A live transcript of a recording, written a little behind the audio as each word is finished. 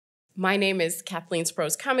My name is Kathleen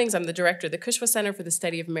Sprose Cummings. I'm the director of the Cushwa Center for the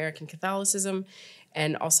Study of American Catholicism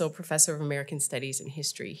and also professor of American Studies and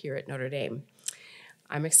History here at Notre Dame.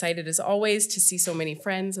 I'm excited, as always, to see so many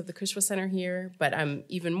friends of the Cushwa Center here, but I'm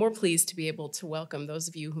even more pleased to be able to welcome those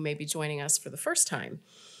of you who may be joining us for the first time.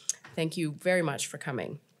 Thank you very much for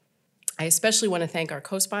coming. I especially want to thank our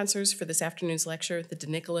co-sponsors for this afternoon's lecture, the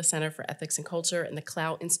DeNicola Center for Ethics and Culture and the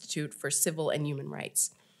Clow Institute for Civil and Human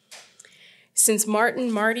Rights. Since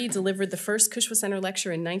Martin Marty delivered the first Cushwa Center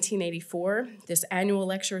lecture in 1984, this annual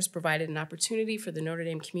lecture has provided an opportunity for the Notre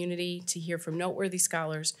Dame community to hear from noteworthy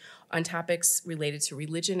scholars on topics related to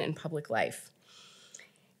religion and public life.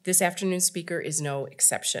 This afternoon's speaker is no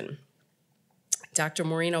exception. Dr.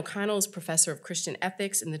 Maureen O'Connell is professor of Christian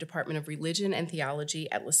ethics in the Department of Religion and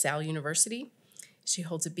Theology at Salle University. She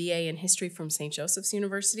holds a BA in history from St. Joseph's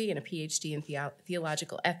University and a PhD in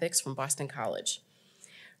theological ethics from Boston College.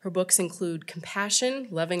 Her books include Compassion,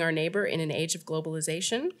 Loving Our Neighbor in an Age of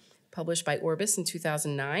Globalization, published by Orbis in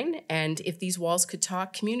 2009, and If These Walls Could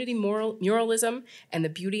Talk, Community Muralism and the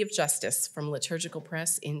Beauty of Justice from Liturgical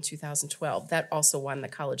Press in 2012. That also won the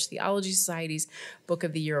College Theology Society's Book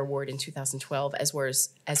of the Year Award in 2012,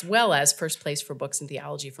 as well as first place for books in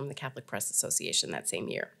theology from the Catholic Press Association that same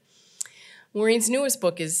year. Maureen's newest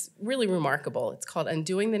book is really remarkable. It's called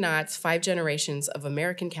Undoing the Knots, 5 Generations of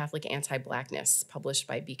American Catholic Anti-Blackness, published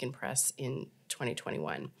by Beacon Press in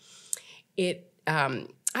 2021. I've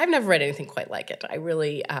never read anything quite like it. I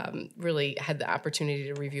really had the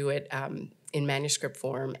opportunity to review it in manuscript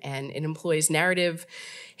form, and it employs narrative,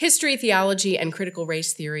 history, theology, and critical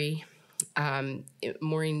race theory.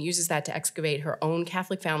 Maureen uses that to excavate her own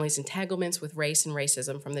Catholic family's entanglements with race and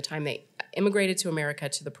racism from the time they immigrated to America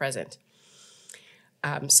to the present.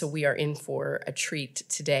 So we are in for a treat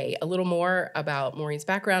today. A little more about Maureen's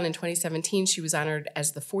background. In 2017, she was honored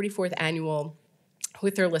as the 44th annual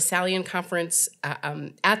Whither LaSallian Conference,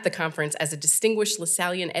 at the conference as a distinguished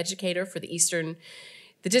LaSallian educator for the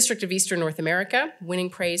District of Eastern North America, winning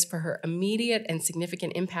praise for her immediate and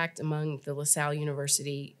significant impact among the LaSalle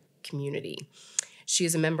University community. She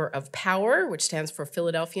is a member of POWER, which stands for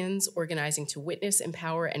Philadelphians Organizing to Witness,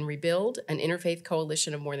 Empower, and Rebuild, an interfaith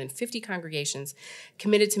coalition of more than 50 congregations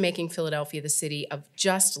committed to making Philadelphia the city of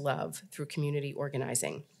just love through community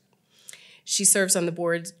organizing. She serves on the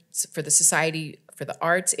boards for the Society for the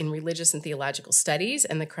Arts in Religious and Theological Studies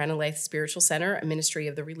and the Cranelaith Spiritual Center, a ministry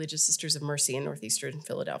of the Religious Sisters of Mercy in Northeastern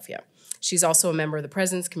Philadelphia. She's also a member of the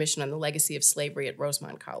President's Commission on the Legacy of Slavery at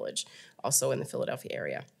Rosemont College, also in the Philadelphia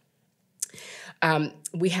area.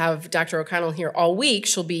 We have Dr. O'Connell here all week.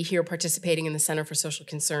 She'll be here participating in the Center for Social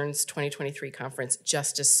Concerns 2023 conference,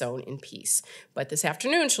 Justice Sown in Peace. But this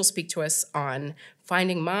afternoon, she'll speak to us on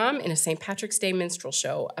Finding Mom in a St. Patrick's Day Minstrel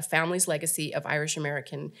Show, a family's legacy of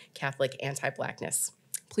Irish-American Catholic anti-Blackness.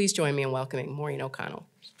 Please join me in welcoming Maureen O'Connell.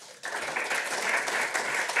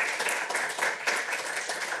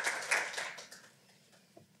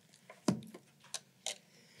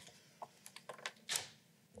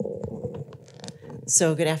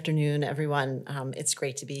 So good afternoon, everyone. It's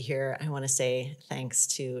great to be here. I want to say thanks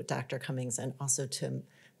to Dr. Cummings and also to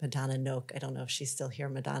Madonna Noak. I don't know if she's still here.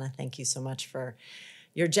 Madonna, thank you so much for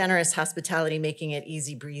your generous hospitality, making it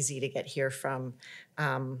easy breezy to get here from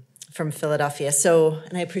Philadelphia.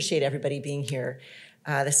 And I appreciate everybody being here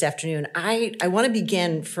this afternoon. I want to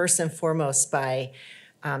begin first and foremost by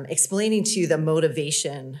explaining to you the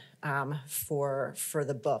motivation for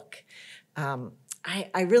the book.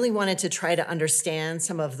 I really wanted to try to understand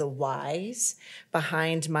some of the whys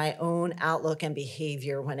behind my own outlook and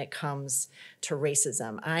behavior when it comes to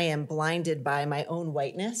racism. I am blinded by my own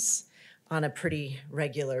whiteness on a pretty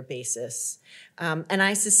regular basis. And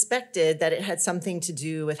I suspected that it had something to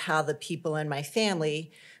do with how the people in my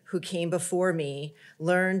family who came before me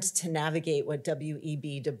learned to navigate what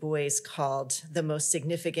W.E.B. Du Bois called the most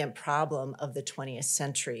significant problem of the 20th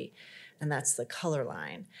century, and that's the color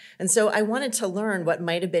line. And so I wanted to learn what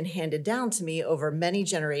might have been handed down to me over many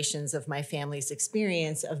generations of my family's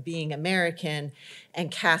experience of being American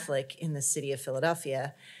and Catholic in the city of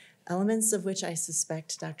Philadelphia, elements of which I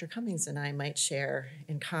suspect Dr. Cummings and I might share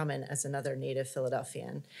in common as another native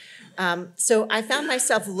Philadelphian. So I found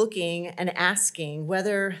myself looking and asking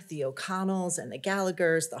whether the O'Connells and the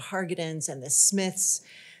Gallaghers, the Hargadens and the Smiths,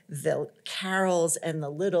 the Carrolls and the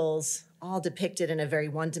Littles, all depicted in a very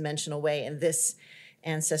one-dimensional way in this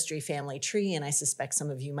ancestry family tree, and I suspect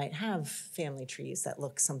some of you might have family trees that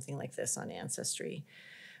look something like this on Ancestry.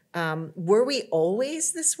 Were we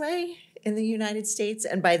always this way in the United States?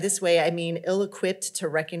 And by this way, I mean ill-equipped to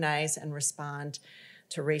recognize and respond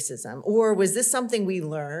to racism. Or was this something we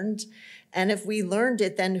learned? And if we learned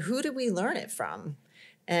it, then who did we learn it from?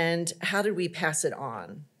 And how did we pass it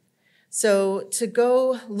on? So to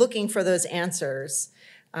go looking for those answers,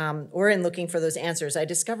 or in looking for those answers, I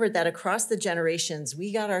discovered that across the generations,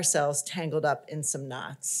 we got ourselves tangled up in some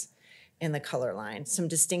knots in the color line, some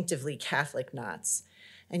distinctively Catholic knots.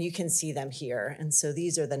 And you can see them here. And so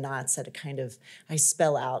these are the knots that I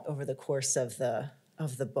spell out over the course of the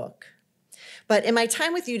book. But in my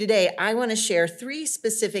time with you today, I want to share 3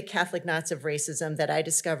 specific Catholic knots of racism that I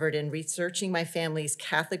discovered in researching my family's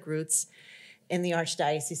Catholic roots in the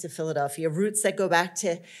Archdiocese of Philadelphia, roots that go back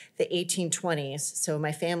to the 1820s. So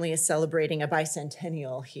my family is celebrating a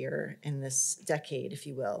bicentennial here in this decade, if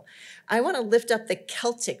you will. I want to lift up the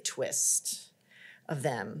Celtic twist of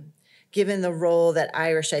them, given the role that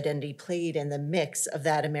Irish identity played in the mix of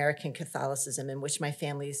that American Catholicism in which my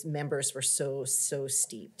family's members were so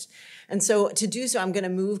steeped. And so to do so, I'm going to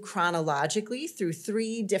move chronologically through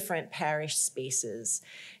 3 different parish spaces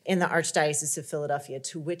in the Archdiocese of Philadelphia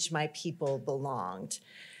to which my people belonged.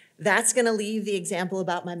 That's going to leave the example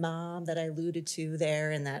about my mom that I alluded to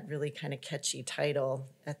there in that really kind of catchy title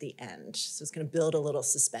at the end. So it's going to build a little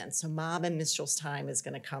suspense. So Mom and Minstrel's time is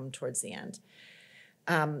going to come towards the end.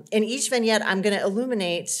 In each vignette, I'm going to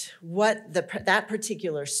illuminate what that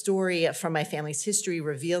particular story from my family's history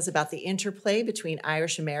reveals about the interplay between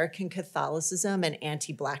Irish American Catholicism and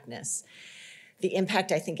anti-Blackness, the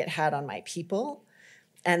impact I think it had on my people,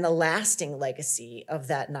 and the lasting legacy of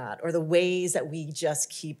that knot, or the ways that we just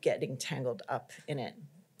keep getting tangled up in it.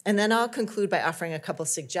 And then I'll conclude by offering a couple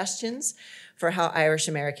suggestions for how Irish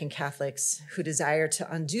American Catholics who desire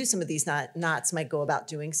to undo some of these knots might go about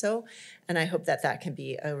doing so. And I hope that that can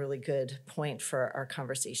be a really good point for our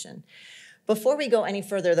conversation. Before we go any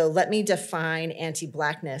further, though, let me define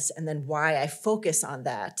anti-Blackness and then why I focus on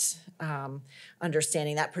that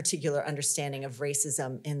understanding, that particular understanding of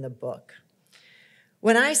racism in the book.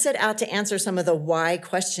 When I set out to answer some of the why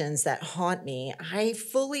questions that haunt me, I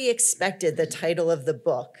fully expected the title of the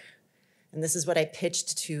book, and this is what I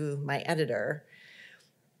pitched to my editor,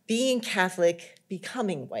 Being Catholic,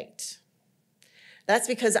 Becoming White. That's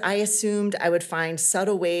because I assumed I would find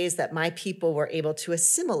subtle ways that my people were able to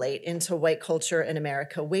assimilate into white culture in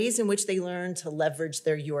America, ways in which they learned to leverage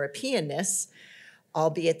their Europeanness,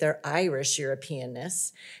 albeit their Irish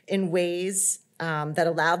Europeanness, in ways that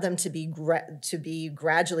allowed them to be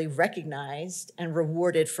gradually recognized and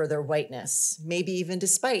rewarded for their whiteness, maybe even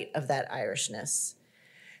despite of that Irishness.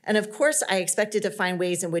 And of course, I expected to find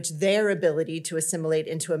ways in which their ability to assimilate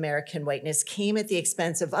into American whiteness came at the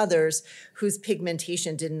expense of others whose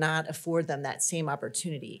pigmentation did not afford them that same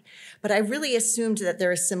opportunity. But I really assumed that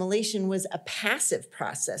their assimilation was a passive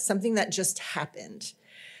process, something that just happened,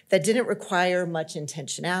 that didn't require much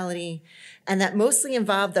intentionality, and that mostly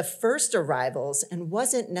involved the first arrivals and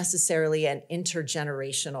wasn't necessarily an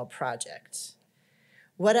intergenerational project.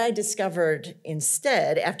 What I discovered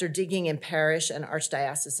instead, after digging in parish and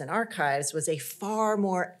archdiocesan archives, was a far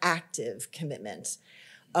more active commitment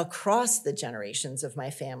across the generations of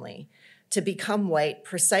my family to become white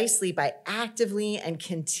precisely by actively and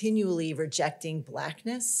continually rejecting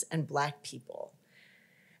Blackness and Black people.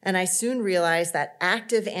 And I soon realized that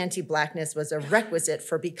active anti-Blackness was a requisite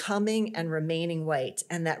for becoming and remaining white,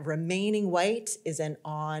 and that remaining white is an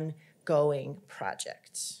ongoing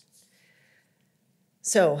project.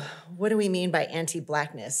 So what do we mean by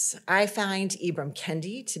anti-Blackness? I find Ibram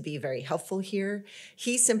Kendi to be very helpful here.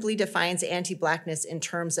 He simply defines anti-Blackness in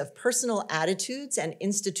terms of personal attitudes and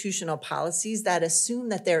institutional policies that assume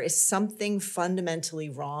that there is something fundamentally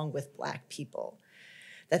wrong with Black people,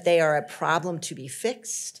 that they are a problem to be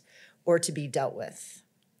fixed or to be dealt with.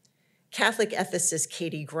 Catholic ethicist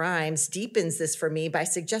Katie Grimes deepens this for me by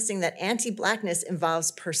suggesting that anti-Blackness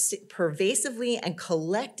involves pervasively and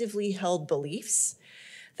collectively held beliefs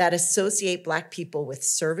that associate Black people with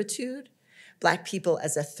servitude, Black people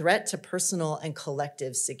as a threat to personal and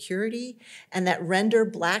collective security, and that render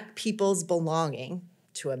Black people's belonging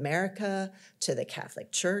to America, to the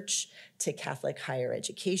Catholic Church, to Catholic higher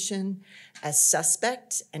education, as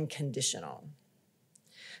suspect and conditional.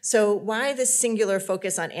 So why this singular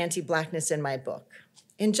focus on anti-Blackness in my book?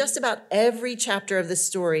 In just about every chapter of the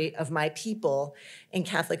story of my people in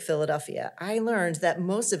Catholic Philadelphia, I learned that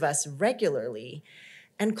most of us regularly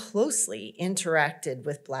and closely interacted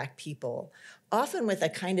with Black people, often with a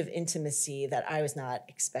kind of intimacy that I was not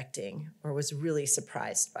expecting or was really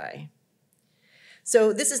surprised by.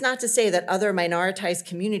 So this is not to say that other minoritized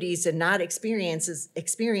communities did not experience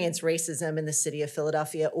racism in the city of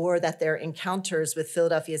Philadelphia, or that their encounters with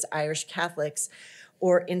Philadelphia's Irish Catholics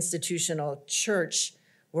or institutional church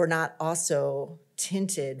were not also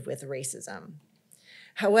tinted with racism.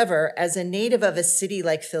 However, as a native of a city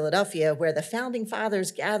like Philadelphia, where the founding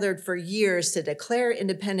fathers gathered for years to declare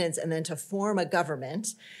independence and then to form a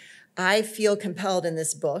government, I feel compelled in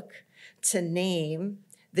this book to name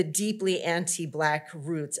the deeply anti-Black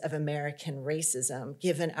roots of American racism,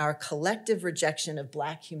 given our collective rejection of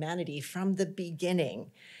Black humanity from the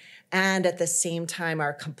beginning, and at the same time,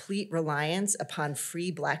 our complete reliance upon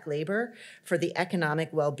free Black labor for the economic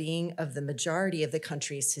well-being of the majority of the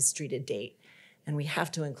country's history to date. And we have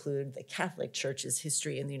to include the Catholic Church's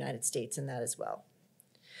history in the United States in that as well.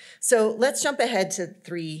 So let's jump ahead to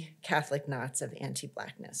 3 Catholic knots of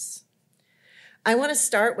anti-Blackness. I want to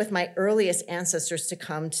start with my earliest ancestors to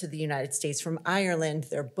come to the United States from Ireland.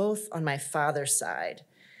 They're both on my father's side.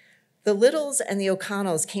 The Littles and the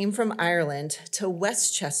O'Connells came from Ireland to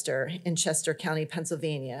Westchester in Chester County,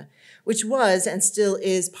 Pennsylvania, which was and still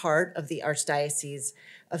is part of the Archdiocese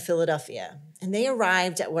of Philadelphia. And they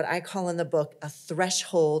arrived at what I call in the book a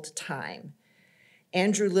threshold time.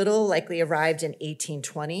 Andrew Little likely arrived in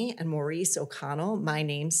 1820, and Maurice O'Connell, my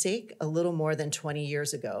namesake, a little more than 20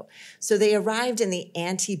 years ago. So they arrived in the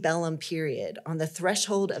antebellum period, on the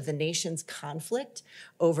threshold of the nation's conflict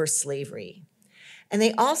over slavery. And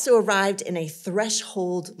they also arrived in a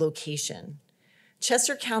threshold location.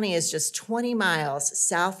 Chester County is just 20 miles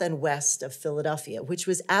south and west of Philadelphia, which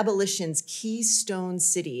was abolition's keystone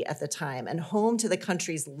city at the time and home to the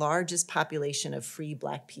country's largest population of free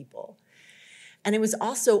Black people. And it was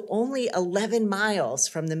also only 11 miles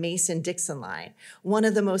from the Mason-Dixon line, one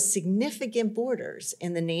of the most significant borders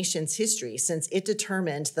in the nation's history, since it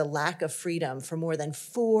determined the lack of freedom for more than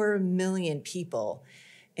 4 million people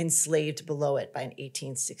enslaved below it by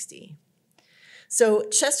 1860. So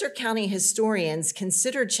Chester County historians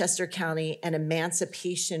considered Chester County an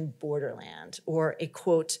emancipation borderland, or a,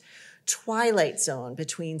 quote, twilight zone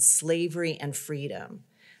between slavery and freedom,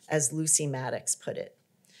 as Lucy Maddox put it.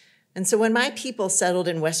 And so when my people settled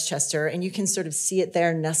in Westchester, and you can sort of see it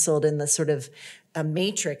there nestled in the sort of a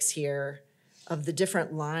matrix here of the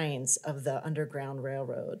different lines of the Underground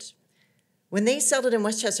Railroad. When they settled in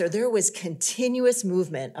Westchester, there was continuous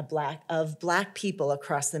movement of Black people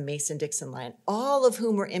across the Mason-Dixon line, all of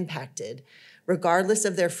whom were impacted, regardless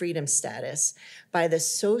of their freedom status, by the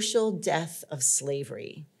social death of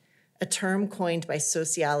slavery, a term coined by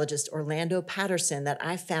sociologist Orlando Patterson that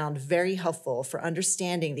I found very helpful for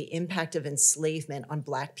understanding the impact of enslavement on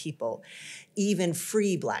Black people, even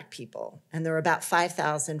free Black people. And there were about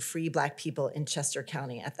 5,000 free Black people in Chester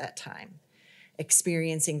County at that time,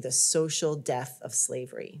 experiencing the social death of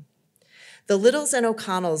slavery. The Littles and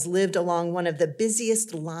O'Connells lived along one of the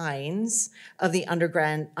busiest lines of the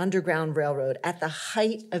Underground Railroad at the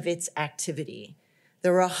height of its activity.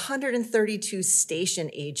 There were 132 station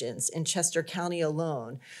agents in Chester County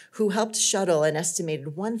alone who helped shuttle an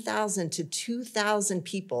estimated 1,000 to 2,000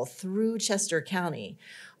 people through Chester County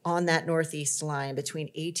on that northeast line between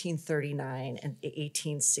 1839 and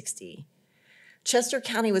 1860. Chester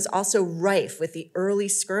County was also rife with the early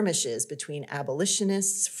skirmishes between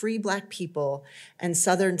abolitionists, free Black people, and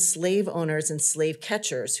Southern slave owners and slave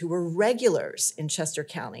catchers who were regulars in Chester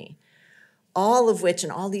County, all of which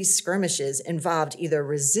and all these skirmishes involved either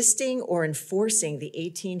resisting or enforcing the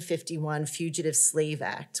 1851 Fugitive Slave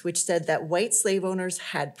Act, which said that white slave owners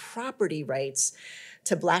had property rights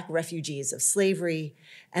to Black refugees of slavery,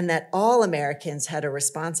 and that all Americans had a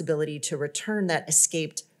responsibility to return that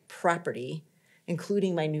escaped property,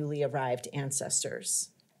 including my newly arrived ancestors.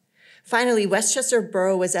 Finally, Westchester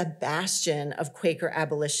Borough was a bastion of Quaker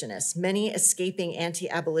abolitionists, many escaping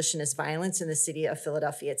anti-abolitionist violence in the city of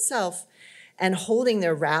Philadelphia itself and holding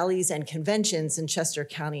their rallies and conventions in Chester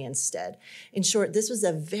County instead. In short, this was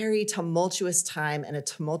a very tumultuous time and a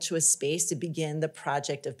tumultuous space to begin the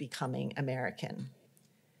project of becoming American.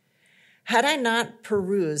 Had I not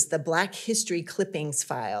perused the Black History Clippings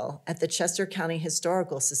file at the Chester County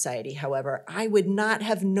Historical Society, however, I would not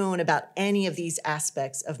have known about any of these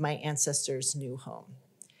aspects of my ancestors' new home.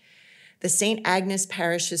 The St. Agnes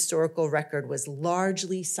Parish Historical Record was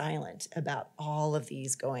largely silent about all of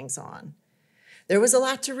these goings-on. There was a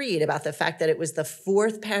lot to read about the fact that it was the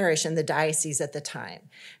 4th parish in the diocese at the time,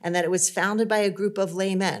 and that it was founded by a group of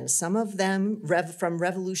laymen, some of them from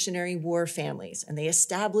Revolutionary War families, and they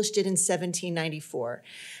established it in 1794,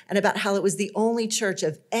 and about how it was the only church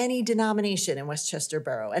of any denomination in Westchester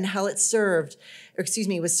Borough, and how it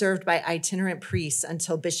was served by itinerant priests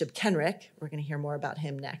until Bishop Kenrick, we're going to hear more about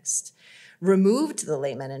him next, removed the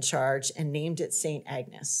laymen in charge and named it St.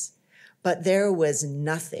 Agnes. But there was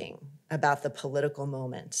nothing about the political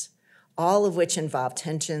moment, all of which involved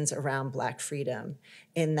tensions around Black freedom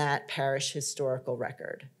in that parish historical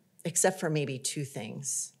record, except for maybe 2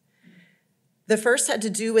 things. The first had to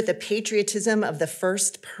do with the patriotism of the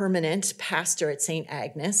first permanent pastor at St.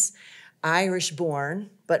 Agnes, Irish-born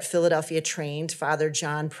but Philadelphia-trained Father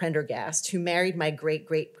John Prendergast, who married my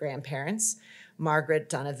great-great-grandparents, Margaret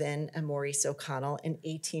Donovan and Maurice O'Connell, in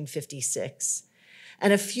 1856.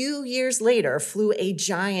 And a few years later flew a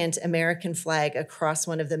giant American flag across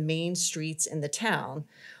one of the main streets in the town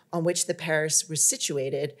on which the parish was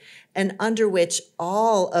situated, and under which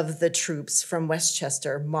all of the troops from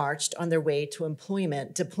Westchester marched on their way to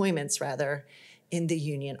deployments in the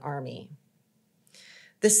Union Army.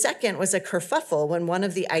 The second was a kerfuffle when one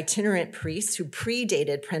of the itinerant priests who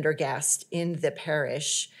predated Prendergast in the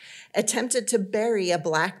parish attempted to bury a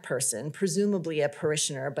Black person, presumably a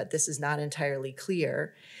parishioner, but this is not entirely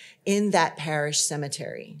clear, in that parish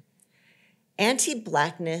cemetery.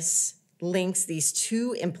 Anti-Blackness links these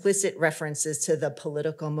two implicit references to the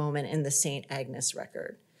political moment in the St. Agnes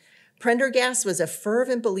record. Prendergast was a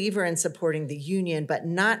fervent believer in supporting the Union, but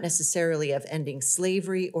not necessarily of ending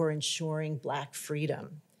slavery or ensuring Black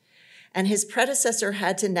freedom. And his predecessor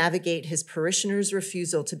had to navigate his parishioners'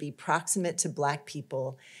 refusal to be proximate to Black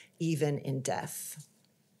people, even in death.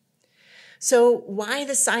 So why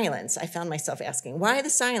the silence? I found myself asking, why the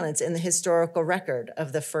silence in the historical record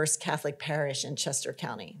of the first Catholic parish in Chester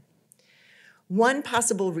County? One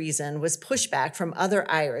possible reason was pushback from other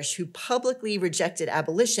Irish who publicly rejected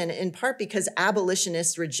abolition, in part because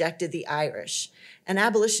abolitionists rejected the Irish. And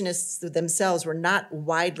abolitionists themselves were not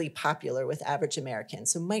widely popular with average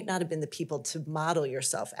Americans, so might not have been the people to model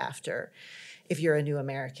yourself after if you're a new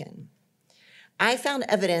American. I found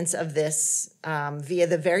evidence of this via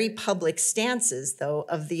the very public stances, though,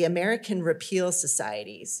 of the American Repeal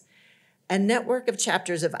Societies, a network of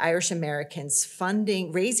chapters of Irish Americans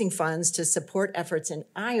raising funds to support efforts in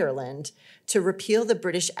Ireland to repeal the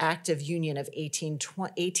British Act of Union of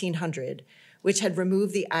 1800, which had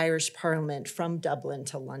removed the Irish Parliament from Dublin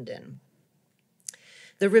to London.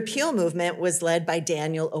 The repeal movement was led by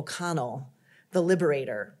Daniel O'Connell, the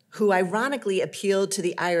liberator, who ironically appealed to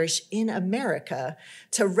the Irish in America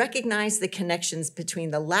to recognize the connections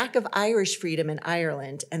between the lack of Irish freedom in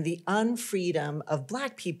Ireland and the unfreedom of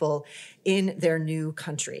Black people in their new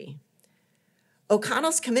country.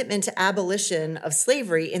 O'Connell's commitment to abolition of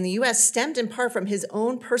slavery in the US stemmed in part from his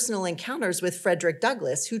own personal encounters with Frederick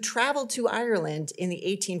Douglass, who traveled to Ireland in the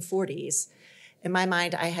 1840s. In my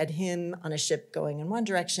mind, I had him on a ship going in one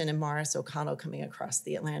direction and Maurice O'Connell coming across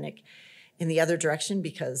the Atlantic in the other direction,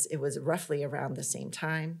 because it was roughly around the same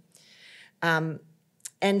time.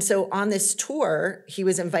 And so on this tour, he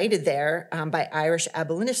was invited there by Irish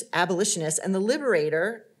abolitionists, and the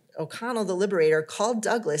liberator, O'Connell the liberator, called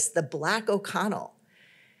Douglass the Black O'Connell.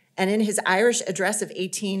 And in his Irish address of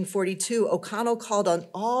 1842, O'Connell called on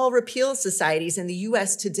all repeal societies in the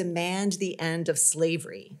US to demand the end of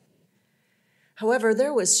slavery. However,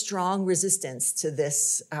 there was strong resistance to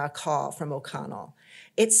this call from O'Connell.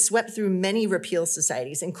 It swept through many repeal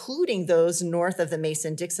societies, including those north of the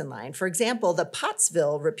Mason-Dixon line. For example, the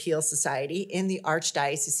Pottsville Repeal Society in the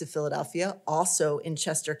Archdiocese of Philadelphia, also in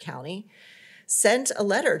Chester County, sent a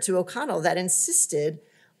letter to O'Connell that insisted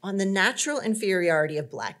on the natural inferiority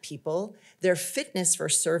of Black people, their fitness for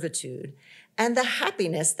servitude, and the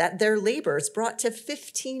happiness that their labors brought to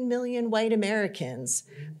 15 million white Americans,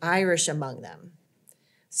 Irish among them.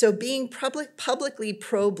 So being publicly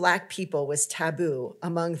pro-Black people was taboo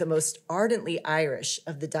among the most ardently Irish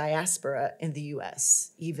of the diaspora in the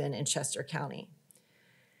US, even in Chester County.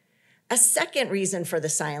 A second reason for the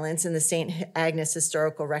silence in the St. Agnes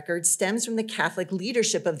historical record stems from the Catholic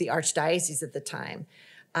leadership of the Archdiocese at the time,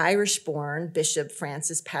 Irish-born Bishop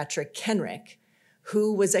Francis Patrick Kenrick,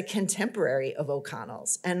 who was a contemporary of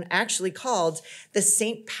O'Connell's and actually called the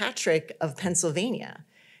St. Patrick of Pennsylvania,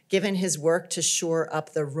 given his work to shore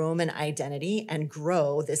up the Roman identity and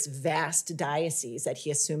grow this vast diocese that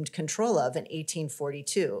he assumed control of in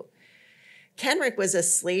 1842. Kenrick was a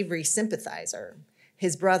slavery sympathizer.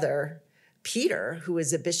 His brother, Peter, who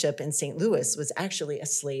was a bishop in St. Louis, was actually a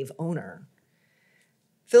slave owner.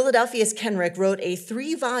 Philadelphia's Kenrick wrote a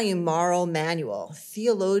 3-volume moral manual,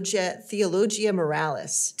 Theologia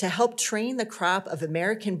Moralis, to help train the crop of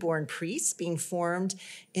American-born priests being formed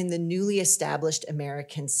in the newly established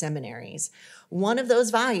American seminaries. One of those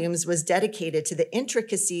volumes was dedicated to the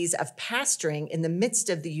intricacies of pastoring in the midst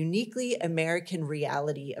of the uniquely American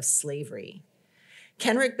reality of slavery.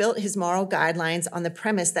 Kenrick built his moral guidelines on the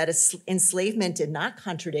premise that enslavement did not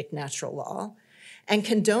contradict natural law and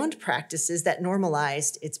condoned practices that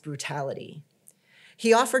normalized its brutality.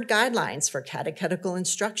 He offered guidelines for catechetical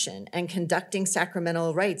instruction and conducting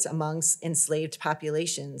sacramental rites amongst enslaved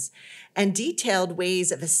populations, and detailed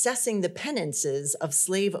ways of assessing the penances of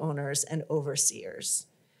slave owners and overseers.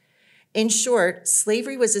 In short,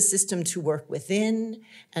 slavery was a system to work within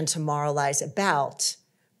and to moralize about,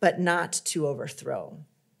 but not to overthrow.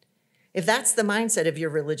 If that's the mindset of your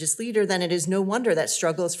religious leader, then it is no wonder that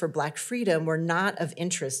struggles for Black freedom were not of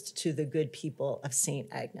interest to the good people of St.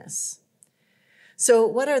 Agnes. So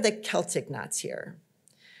what are the Celtic knots here?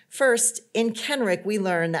 First, in Kenrick, we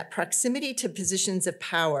learn that proximity to positions of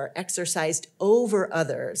power exercised over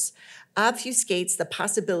others obfuscates the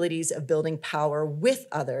possibilities of building power with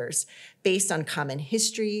others based on common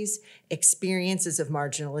histories, experiences of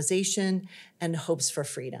marginalization, and hopes for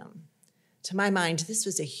freedom. To my mind, this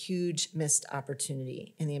was a huge missed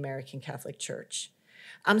opportunity in the American Catholic Church.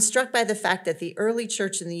 I'm struck by the fact that the early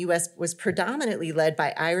church in the US was predominantly led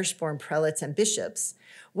by Irish-born prelates and bishops.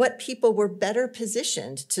 What people were better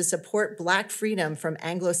positioned to support Black freedom from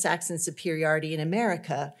Anglo-Saxon superiority in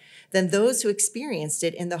America than those who experienced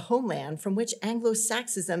it in the homeland from which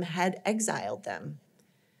Anglo-Saxism had exiled them?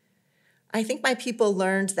 I think my people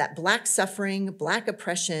learned that Black suffering, Black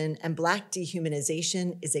oppression, and Black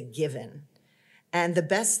dehumanization is a given. And the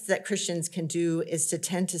best that Christians can do is to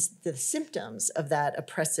tend to the symptoms of that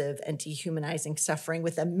oppressive and dehumanizing suffering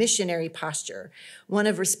with a missionary posture, one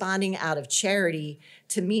of responding out of charity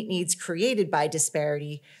to meet needs created by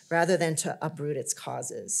disparity rather than to uproot its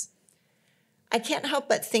causes. I can't help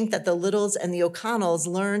but think that the Littles and the O'Connells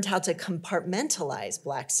learned how to compartmentalize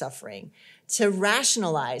Black suffering, to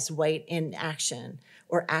rationalize white inaction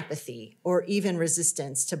or apathy, or even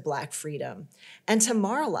resistance to Black freedom, and to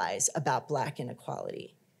moralize about Black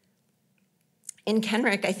inequality. In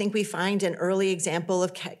Kenrick, I think we find an early example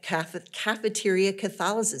of cafeteria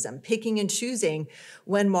Catholicism, picking and choosing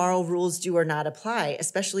when moral rules do or not apply,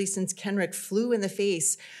 especially since Kenrick flew in the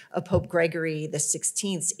face of Pope Gregory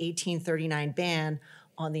XVI's 1839 ban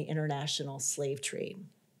on the international slave trade.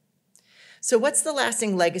 So what's the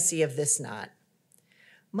lasting legacy of this knot?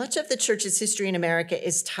 Much of the church's history in America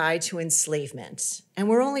is tied to enslavement, and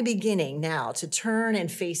we're only beginning now to turn and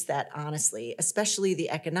face that honestly, especially the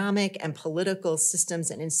economic and political systems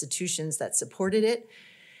and institutions that supported it,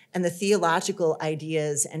 and the theological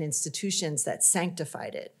ideas and institutions that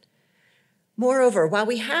sanctified it. Moreover, while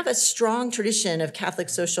we have a strong tradition of Catholic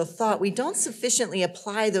social thought, we don't sufficiently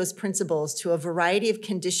apply those principles to a variety of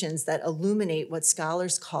conditions that illuminate what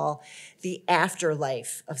scholars call the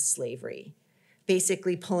afterlife of slavery.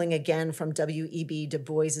 Basically pulling again from W.E.B. Du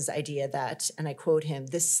Bois's idea that, and I quote him,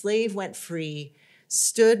 "The slave went free,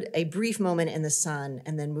 stood a brief moment in the sun,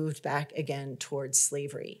 and then moved back again towards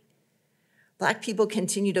slavery." Black people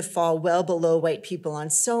continue to fall well below white people on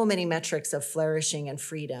so many metrics of flourishing and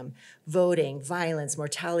freedom: voting, violence,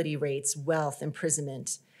 mortality rates, wealth,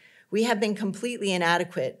 imprisonment. We have been completely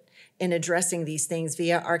inadequate in addressing these things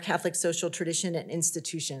via our Catholic social tradition and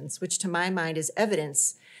institutions, which to my mind is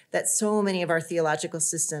evidence that so many of our theological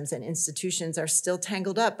systems and institutions are still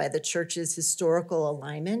tangled up by the church's historical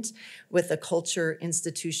alignment with the culture,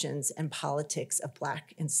 institutions, and politics of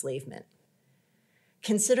Black enslavement.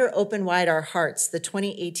 Consider Open Wide Our Hearts, the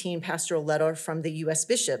 2018 pastoral letter from the US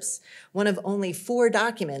bishops, one of only 4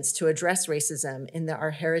 documents to address racism in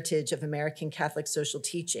our heritage of American Catholic social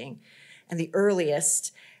teaching, and the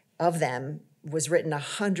earliest of them was written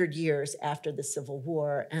 100 years after the Civil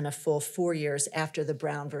War and a full 4 years after the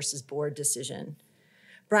Brown versus Board decision.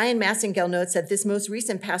 Brian Massengale notes that this most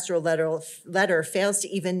recent pastoral letter fails to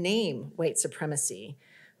even name white supremacy,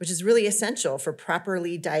 which is really essential for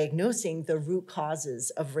properly diagnosing the root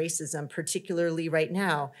causes of racism, particularly right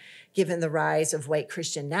now, given the rise of white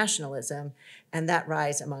Christian nationalism and that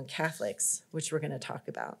rise among Catholics, which we're going to talk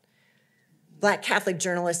about. Black Catholic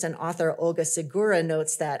journalist and author Olga Segura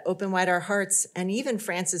notes that Open Wide Our Hearts and even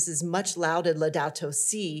Francis's much lauded Laudato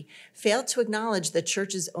Si failed to acknowledge the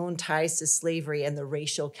church's own ties to slavery and the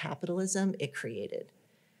racial capitalism it created.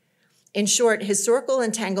 In short, historical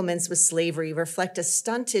entanglements with slavery reflect a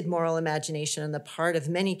stunted moral imagination on the part of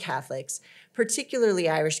many Catholics, particularly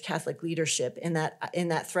Irish Catholic leadership, in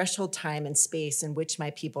that threshold time and space in which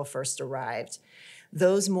my people first arrived.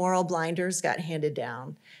 Those moral blinders got handed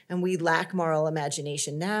down, and we lack moral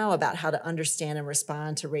imagination now about how to understand and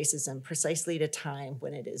respond to racism precisely at a time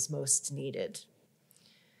when it is most needed.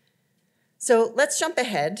 So let's jump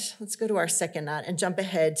ahead. Let's go to our second knot and jump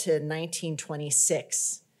ahead to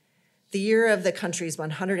 1926, the year of the country's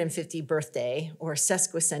 150th birthday, or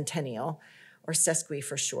sesquicentennial, or sesqui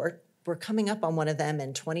for short. We're coming up on one of them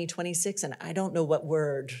in 2026, and I don't know what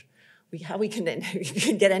word how we can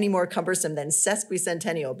get any more cumbersome than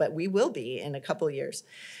sesquicentennial, but we will be in a couple years.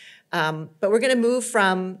 But we're going to move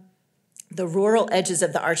from the rural edges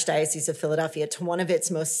of the Archdiocese of Philadelphia to one of its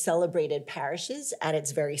most celebrated parishes at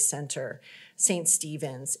its very center, St.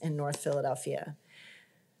 Stephen's in North Philadelphia.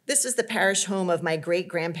 This is the parish home of my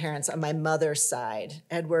great-grandparents on my mother's side,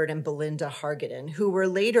 Edward and Belinda Hargaden, who were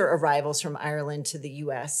later arrivals from Ireland to the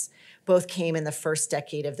U.S. Both came in the first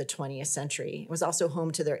decade of the 20th century. It was also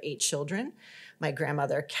home to their 8 children, my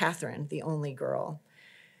grandmother, Catherine, the only girl.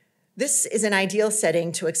 This is an ideal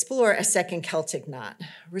setting to explore a second Celtic knot,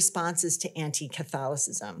 responses to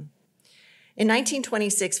anti-Catholicism. In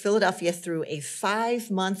 1926, Philadelphia threw a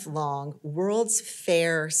 5-month-long World's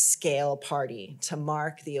Fair scale party to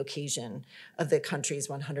mark the occasion of the country's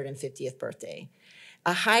 150th birthday.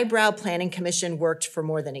 A highbrow planning commission worked for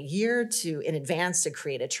more than a year in advance to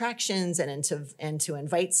create attractions and to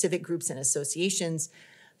invite civic groups and associations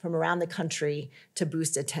from around the country to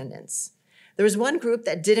boost attendance. There was one group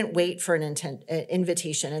that didn't wait for an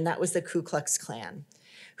invitation, and that was the Ku Klux Klan,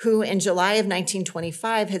 who in July of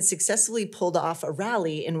 1925 had successfully pulled off a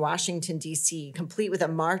rally in Washington, D.C., complete with a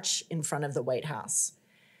march in front of the White House.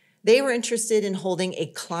 They were interested in holding a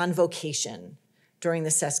convocation during the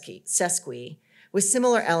sesqui with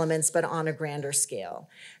similar elements but on a grander scale.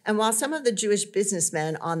 And while some of the Jewish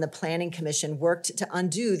businessmen on the Planning Commission worked to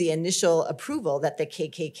undo the initial approval that the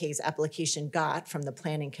KKK's application got from the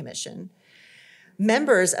Planning Commission,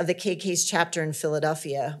 members of the KK's chapter in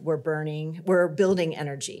Philadelphia were building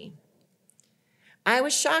energy. I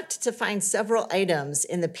was shocked to find several items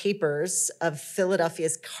in the papers of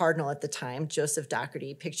Philadelphia's cardinal at the time, Joseph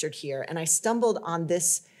Dougherty, pictured here, and I stumbled on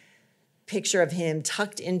this picture of him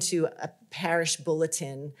tucked into a parish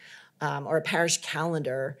bulletin or a parish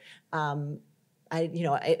calendar.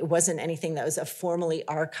 It wasn't anything that was formally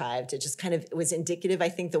archived. It just kind of was indicative. I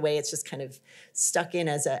think the way it's just kind of stuck in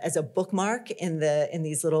as a bookmark in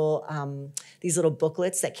these little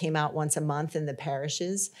booklets that came out once a month in the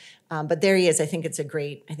parishes. But there he is. I think it's a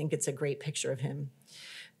great picture of him.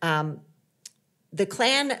 The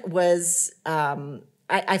Klan was.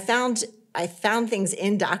 I found things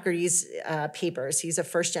in Dougherty's papers. He's a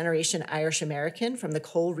first-generation Irish American from the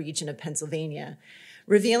coal region of Pennsylvania,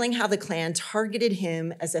 revealing how the Klan targeted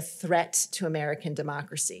him as a threat to American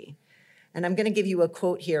democracy. And I'm going to give you a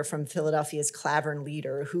quote here from Philadelphia's Clavern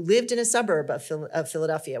leader, who lived in a suburb of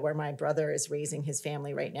Philadelphia, where my brother is raising his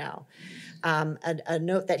family right now. A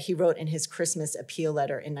note that he wrote in his Christmas appeal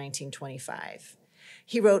letter in 1925.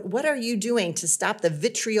 He wrote, "What are you doing to stop the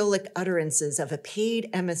vitriolic utterances of a paid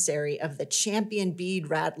emissary of the champion bead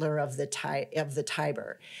rattler of the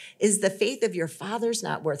Tiber? Is the faith of your fathers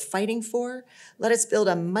not worth fighting for? Let us build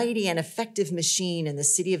a mighty and effective machine in the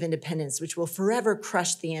city of Independence, which will forever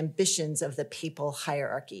crush the ambitions of the papal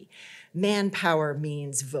hierarchy. Manpower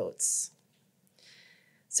means votes."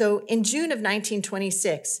 So in June of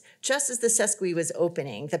 1926, just as the sesqui was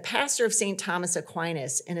opening, the pastor of St. Thomas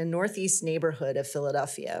Aquinas in a northeast neighborhood of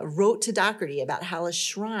Philadelphia wrote to Dougherty about how a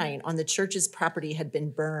shrine on the church's property had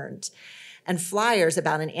been burned, and flyers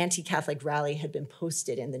about an anti-Catholic rally had been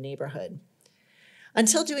posted in the neighborhood.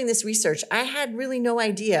 Until doing this research, I had really no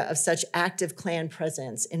idea of such active Klan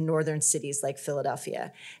presence in northern cities like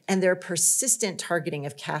Philadelphia and their persistent targeting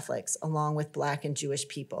of Catholics along with Black and Jewish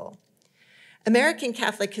people. American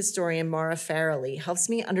Catholic historian Maura Farrelly helps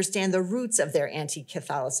me understand the roots of their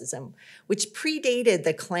anti-Catholicism, which predated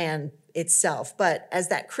the Klan itself, but as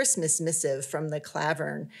that Christmas missive from the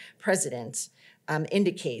Clavern president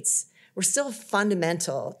indicates, were still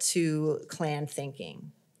fundamental to Klan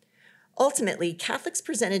thinking. Ultimately, Catholics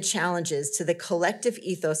presented challenges to the collective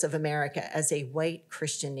ethos of America as a white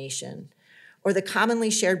Christian nation, or the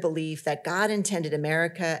commonly shared belief that God intended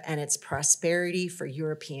America and its prosperity for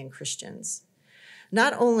European Christians.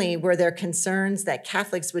 Not only were there concerns that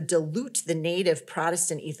Catholics would dilute the native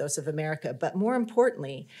Protestant ethos of America, but more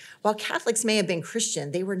importantly, while Catholics may have been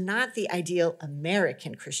Christian, they were not the ideal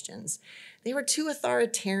American Christians. They were too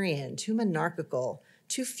authoritarian, too monarchical,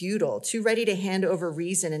 too feudal, too ready to hand over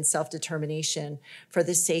reason and self-determination for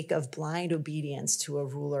the sake of blind obedience to a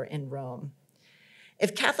ruler in Rome.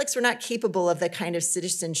 If Catholics were not capable of the kind of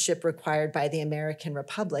citizenship required by the American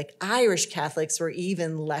Republic, Irish Catholics were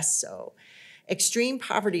even less so. Extreme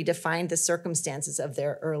poverty defined the circumstances of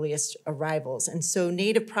their earliest arrivals, and so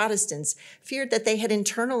native Protestants feared that they had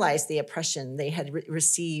internalized the oppression they had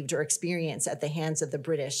received or experienced at the hands of the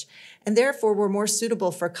British, and therefore were more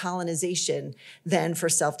suitable for colonization than for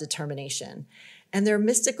self-determination. And their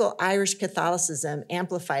mystical Irish Catholicism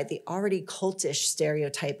amplified the already cultish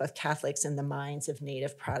stereotype of Catholics in the minds of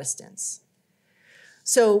native Protestants.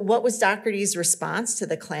 So what was Doherty's response to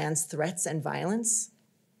the Klan's threats and violence?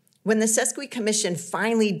 When the Sesqui Commission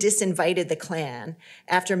finally disinvited the Klan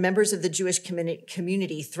after members of the Jewish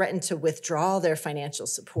community threatened to withdraw their financial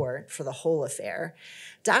support for the whole affair,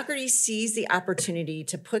 Doherty seized the opportunity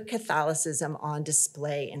to put Catholicism on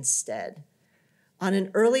display instead. On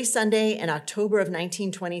an early Sunday in October of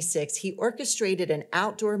 1926, he orchestrated an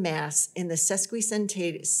outdoor mass in the Sesqui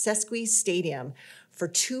Stadium for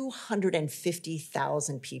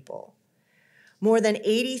 250,000 people. More than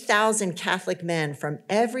 80,000 Catholic men from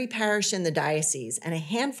every parish in the diocese, and a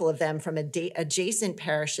handful of them from adjacent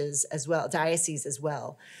parishes as well, dioceses as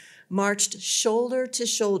well, marched shoulder to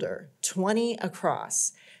shoulder, 20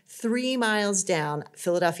 across, 3 miles down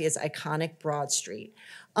Philadelphia's iconic Broad Street,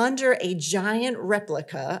 under a giant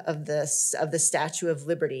replica of the Statue of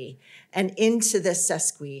Liberty, and into the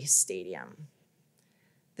Sesqui Stadium.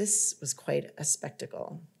 This was quite a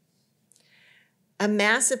spectacle. A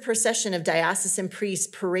massive procession of diocesan priests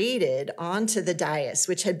paraded onto the dais,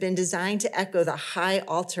 which had been designed to echo the high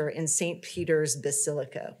altar in St. Peter's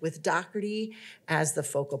Basilica, with Doherty as the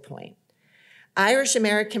focal point.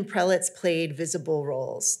 Irish-American prelates played visible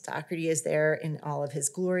roles. Doherty is there in all of his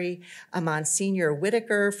glory. A Monsignor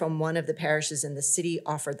Whitaker from one of the parishes in the city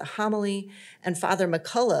offered the homily, and Father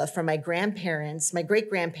McCullough from my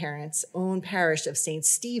great-grandparents' own parish of St.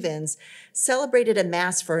 Stephen's celebrated a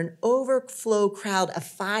mass for an overflow crowd of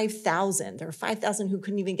 5,000. There were 5,000 who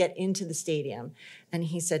couldn't even get into the stadium, and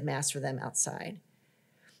he said mass for them outside.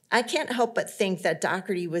 I can't help but think that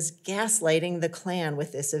Doherty was gaslighting the Klan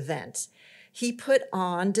with this event. He put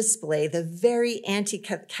on display the very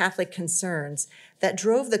anti-Catholic concerns that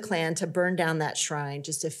drove the Klan to burn down that shrine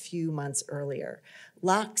just a few months earlier,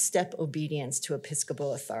 lockstep obedience to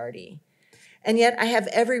episcopal authority. And yet I have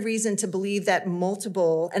every reason to believe that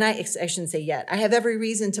I shouldn't say yet, I have every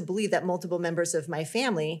reason to believe that multiple members of my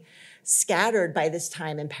family, scattered by this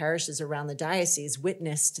time in parishes around the diocese,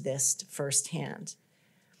 witnessed this firsthand.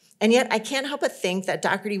 And yet I can't help but think that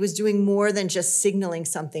Doherty was doing more than just signaling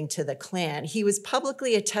something to the Klan. He was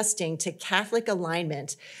publicly attesting to Catholic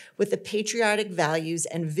alignment with the patriotic values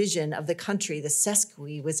and vision of the country the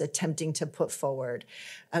Sesqui was attempting to put forward,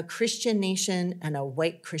 a Christian nation and a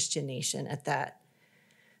white Christian nation at that.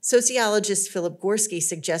 Sociologist Philip Gorski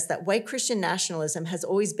suggests that white Christian nationalism has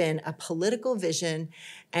always been a political vision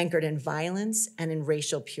anchored in violence and in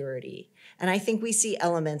racial purity. And I think we see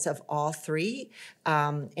elements of all three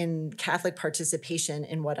in Catholic participation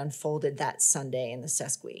in what unfolded that Sunday in the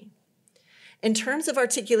Sesqui. In terms of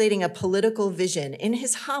articulating a political vision, in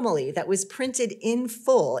his homily that was printed in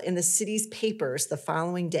full in the city's papers the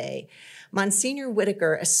following day, Monsignor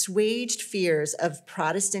Whitaker assuaged fears of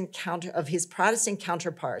his Protestant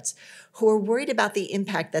counterparts who were worried about the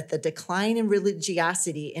impact that the decline in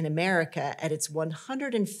religiosity in America at its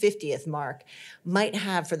 150th mark might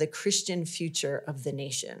have for the Christian future of the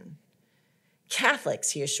nation.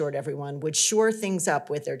 Catholics, he assured everyone, would shore things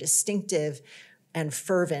up with their distinctive and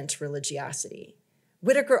fervent religiosity.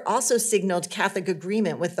 Whitaker also signaled Catholic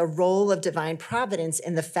agreement with the role of divine providence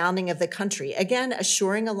in the founding of the country, again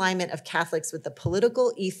assuring alignment of Catholics with the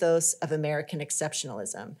political ethos of American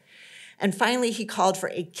exceptionalism. And finally, he called for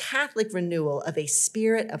a Catholic renewal of a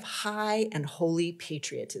spirit of high and holy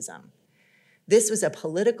patriotism. This was a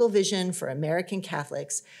political vision for American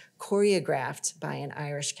Catholics choreographed by an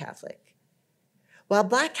Irish Catholic. While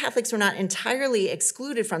Black Catholics were not entirely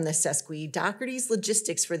excluded from the Sesqui, Doherty's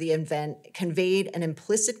logistics for the event conveyed an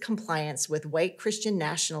implicit compliance with white Christian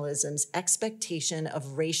nationalism's expectation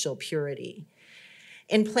of racial purity.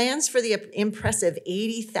 In plans for the impressive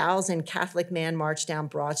 80,000 Catholic man march down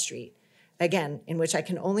Broad Street, again, in which I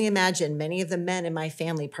can only imagine many of the men in my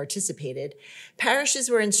family participated, parishes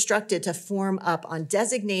were instructed to form up on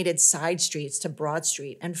designated side streets to Broad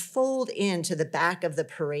Street and fold into the back of the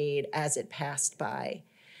parade as it passed by.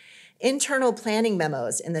 Internal planning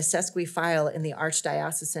memos in the Sesqui file in the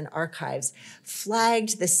Archdiocesan archives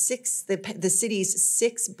flagged the city's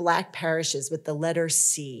 6 Black parishes with the letter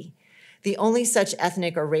C, the only such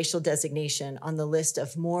ethnic or racial designation on the list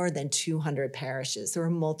of more than 200 parishes. There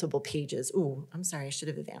were multiple pages. Ooh, I'm sorry, I should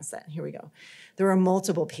have advanced that. Here we go. There were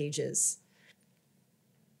multiple pages.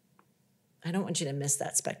 I don't want you to miss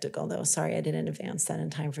that spectacle, though. Sorry, I didn't advance that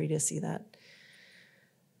in time for you to see that.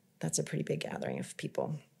 That's a pretty big gathering of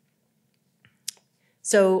people.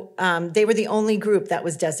 So they were the only group that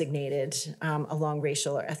was designated along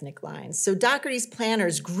racial or ethnic lines. So Doherty's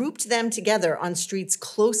planners grouped them together on streets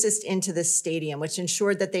closest into the stadium, which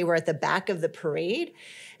ensured that they were at the back of the parade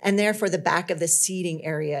and therefore the back of the seating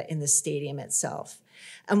area in the stadium itself.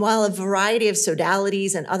 And while a variety of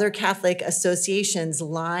sodalities and other Catholic associations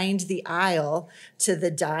lined the aisle to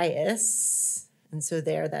the dais, and so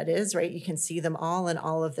there that is, right? You can see them all in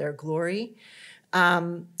all of their glory.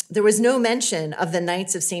 There was no mention of the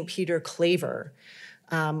Knights of St. Peter Claver,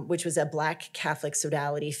 which was a Black Catholic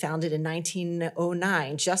sodality founded in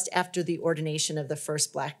 1909, just after the ordination of the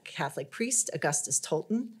first Black Catholic priest, Augustus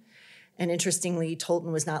Tolton. And interestingly,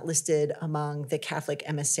 Tolton was not listed among the Catholic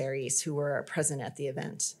emissaries who were present at the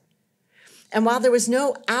event. And while there was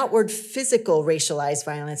no outward physical racialized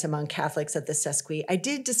violence among Catholics at the Sesqui, I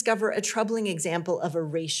did discover a troubling example of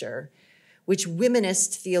erasure, which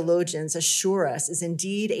womanist theologians assure us is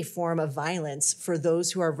indeed a form of violence for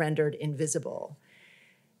those who are rendered invisible.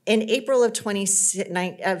 In April of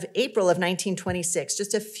 1926,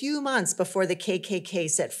 just a few months before the KKK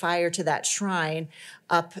set fire to that shrine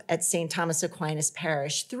up at St. Thomas Aquinas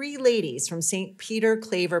Parish, 3 ladies from St. Peter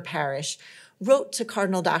Claver Parish wrote to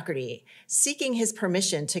Cardinal Doherty seeking his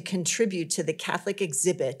permission to contribute to the Catholic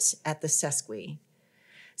exhibit at the Sesqui.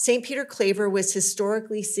 St. Peter Claver was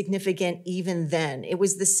historically significant even then. It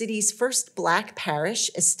was the city's first Black parish,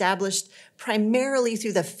 established primarily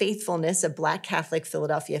through the faithfulness of Black Catholic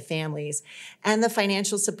Philadelphia families and the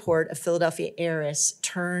financial support of Philadelphia heiress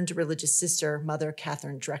turned religious sister, Mother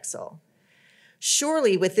Catherine Drexel.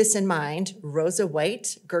 Surely with this in mind, Rosa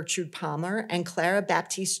White, Gertrude Palmer, and Clara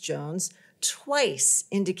Baptiste Jones twice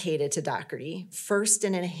indicated to Doherty, first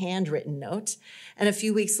in a handwritten note and a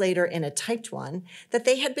few weeks later in a typed one, that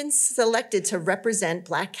they had been selected to represent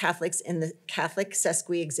Black Catholics in the Catholic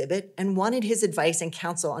Sesqui exhibit and wanted his advice and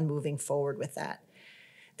counsel on moving forward with that.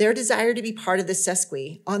 Their desire to be part of the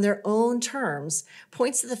Sesqui on their own terms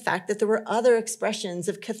points to the fact that there were other expressions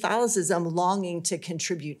of Catholicism longing to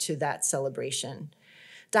contribute to that celebration.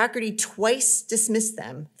 Doherty twice dismissed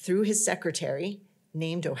them through his secretary,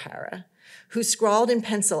 named O'Hara, who scrawled in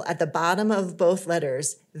pencil at the bottom of both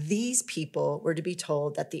letters, these people were to be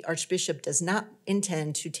told that the Archbishop does not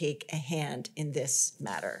intend to take a hand in this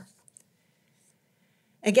matter.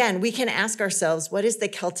 Again, we can ask ourselves, what is the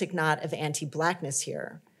Celtic knot of anti-Blackness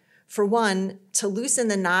here? For one, to loosen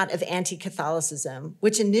the knot of anti-Catholicism,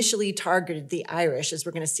 which initially targeted the Irish, as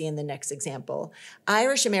we're going to see in the next example,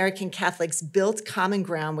 Irish American Catholics built common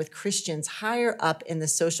ground with Christians higher up in the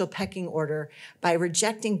social pecking order by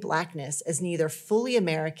rejecting Blackness as neither fully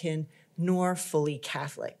American nor fully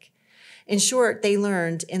Catholic. In short, they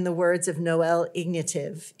learned, in the words of Noel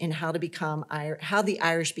Ignative in How the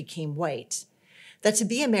Irish Became White, that to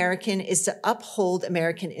be American is to uphold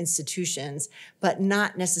American institutions, but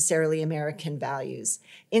not necessarily American values,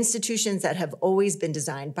 institutions that have always been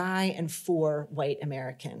designed by and for white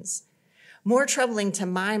Americans. More troubling to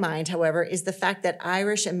my mind, however, is the fact that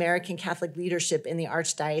Irish American Catholic leadership in the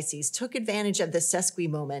Archdiocese took advantage of the Sesqui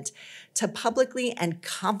moment to publicly and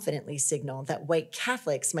confidently signal that white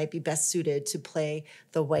Catholics might be best suited to play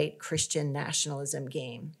the white Christian nationalism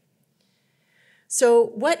game. So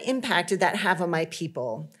what impact did that have on my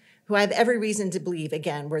people, who I have every reason to believe,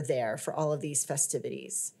 again, were there for all of these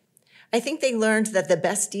festivities? I think they learned that the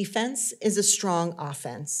best defense is a strong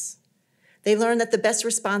offense. They learned that the best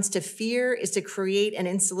response to fear is to create an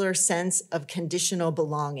insular sense of conditional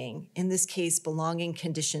belonging, in this case, belonging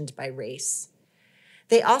conditioned by race.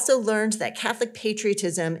 They also learned that Catholic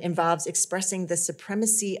patriotism involves expressing the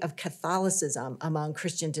supremacy of Catholicism among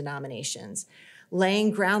Christian denominations,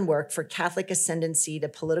 laying groundwork for Catholic ascendancy to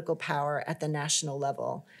political power at the national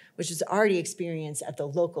level, which is already experienced at the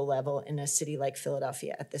local level in a city like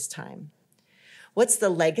Philadelphia at this time. What's the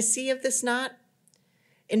legacy of this knot?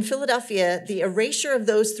 In Philadelphia, the erasure of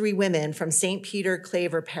those 3 women from St. Peter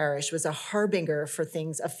Claver Parish was a harbinger for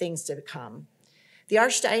things to come. The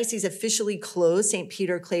Archdiocese officially closed St.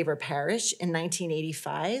 Peter Claver Parish in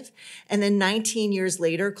 1985, and then 19 years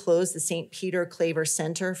later closed the St. Peter Claver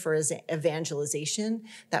Center for Evangelization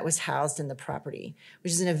that was housed in the property,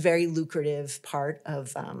 which is in a very lucrative part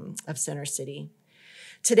of Center City.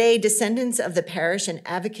 Today, descendants of the parish and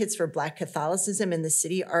advocates for Black Catholicism in the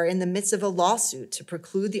city are in the midst of a lawsuit to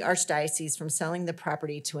preclude the Archdiocese from selling the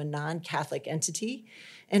property to a non-Catholic entity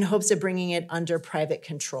in hopes of bringing it under private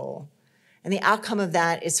control. And the outcome of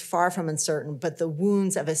that is far from uncertain, but the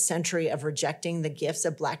wounds of a century of rejecting the gifts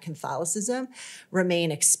of Black Catholicism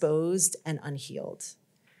remain exposed and unhealed.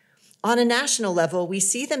 On a national level, we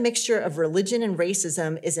see the mixture of religion and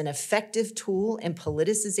racism is an effective tool in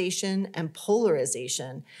politicization and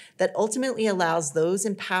polarization that ultimately allows those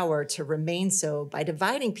in power to remain so by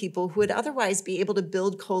dividing people who would otherwise be able to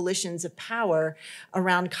build coalitions of power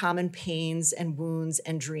around common pains and wounds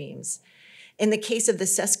and dreams. In the case of the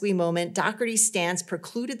Sesqui moment, Dougherty's stance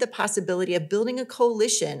precluded the possibility of building a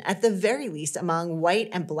coalition, at the very least among white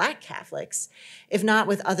and Black Catholics, if not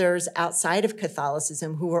with others outside of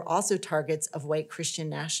Catholicism who were also targets of white Christian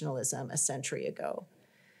nationalism a century ago.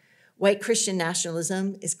 White Christian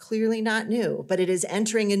nationalism is clearly not new, but it is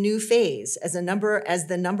entering a new phase as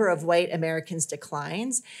the number of white Americans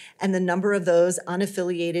declines and the number of those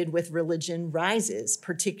unaffiliated with religion rises,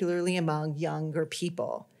 particularly among younger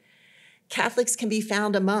people. Catholics can be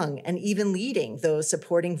found among and even leading those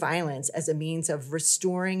supporting violence as a means of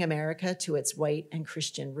restoring America to its white and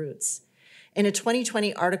Christian roots. In a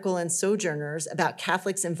 2020 article in Sojourners about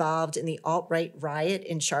Catholics involved in the alt-right riot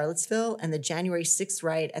in Charlottesville and the January 6th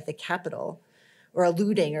riot at the Capitol, or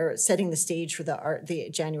alluding or setting the stage for the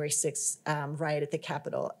January 6th riot at the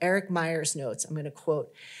Capitol, Eric Myers notes, I'm going to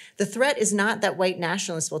quote, "The threat is not that white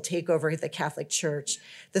nationalists will take over the Catholic Church.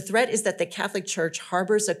 The threat is that the Catholic Church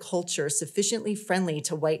harbors a culture sufficiently friendly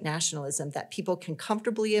to white nationalism that people can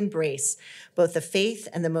comfortably embrace both the faith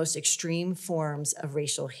and the most extreme forms of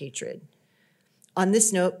racial hatred." On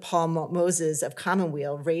this note, Paul Moses of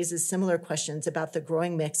Commonweal raises similar questions about the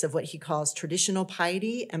growing mix of what he calls traditional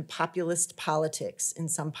piety and populist politics in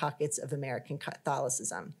some pockets of American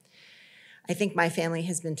Catholicism. I think my family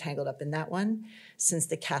has been tangled up in that one since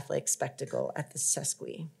the Catholic spectacle at the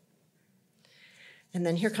Sesqui. And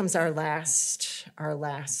then here comes our last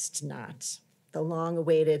knot, the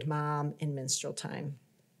long-awaited mom in Minstrel time.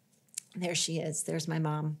 There she is. There's my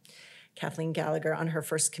mom, Kathleen Gallagher, on her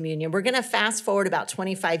first communion. We're going to fast forward about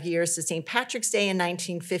 25 years to St. Patrick's Day in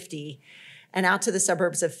 1950 and out to the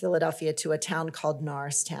suburbs of Philadelphia to a town called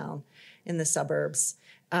Norristown in the suburbs,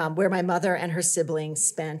 where my mother and her siblings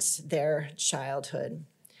spent their childhood.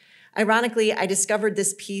 Ironically, I discovered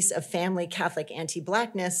this piece of family Catholic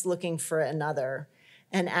anti-Blackness looking for another,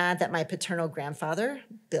 and add that my paternal grandfather,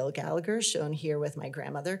 Bill Gallagher, shown here with my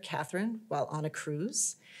grandmother, Catherine, while on a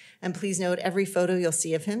cruise. And please note, every photo you'll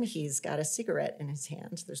see of him, he's got a cigarette in his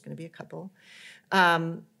hand. There's going to be a couple.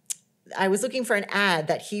 I was looking for an ad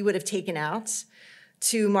that he would have taken out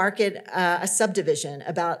to market a subdivision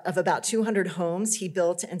of about 200 homes he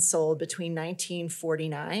built and sold between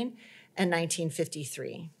 1949 and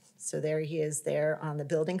 1953. So there he is there on the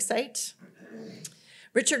building site.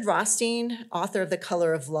 Richard Rothstein, author of The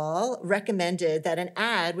Color of Law, recommended that an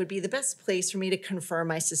ad would be the best place for me to confirm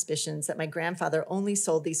my suspicions that my grandfather only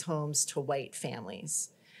sold these homes to white families.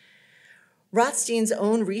 Rothstein's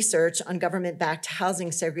own research on government-backed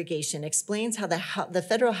housing segregation explains how the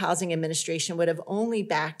Federal Housing Administration would have only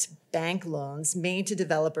backed bank loans made to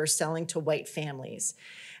developers selling to white families,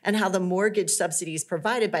 and how the mortgage subsidies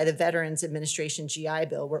provided by the Veterans Administration GI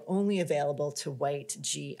Bill were only available to white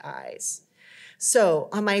GIs. So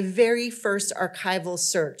on my very first archival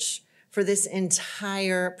search for this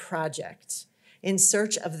entire project, in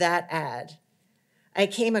search of that ad, I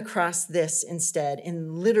came across this instead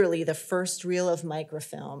in literally the first reel of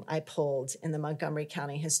microfilm I pulled in the Montgomery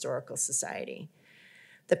County Historical Society.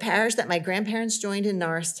 The parish that my grandparents joined in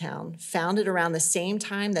Norristown, founded around the same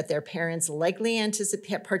time that their parents likely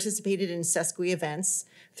participated in Sesqui events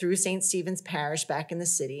through St. Stephen's Parish back in the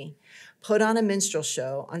city, put on a minstrel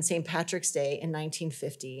show on St. Patrick's Day in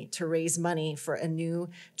 1950 to raise money for a new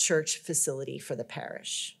church facility for the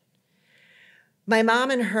parish. My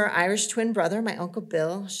mom and her Irish twin brother, my Uncle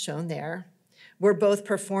Bill, shown there, were both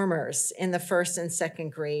performers in the first and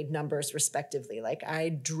second grade numbers, respectively. Like, I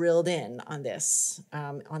drilled in on this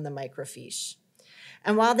on the microfiche.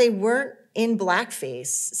 And while they weren't in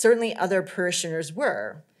blackface, certainly other parishioners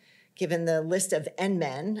were, given the list of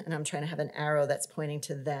men, and I'm trying to have an arrow that's pointing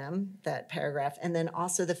to them, that paragraph, and then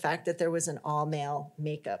also the fact that there was an all-male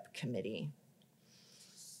makeup committee.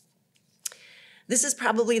 This is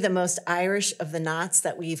probably the most Irish of the knots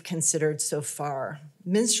that we've considered so far.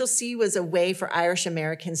 Minstrelsy was a way for Irish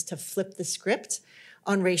Americans to flip the script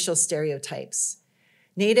on racial stereotypes.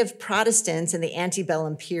 Native Protestants in the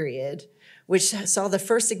antebellum period, which saw the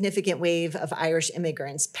first significant wave of Irish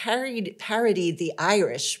immigrants, parodied the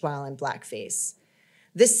Irish while in blackface.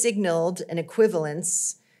 This signaled an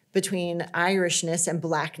equivalence between Irishness and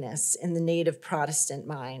Blackness in the native Protestant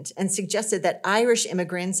mind, and suggested that Irish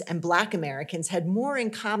immigrants and Black Americans had more in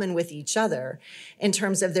common with each other in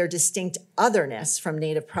terms of their distinct otherness from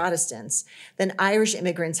native Protestants than Irish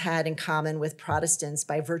immigrants had in common with Protestants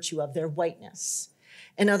by virtue of their whiteness.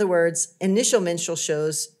 In other words, initial minstrel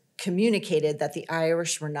shows communicated that the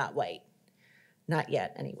Irish were not white. Not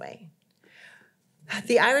yet, anyway.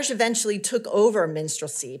 The Irish eventually took over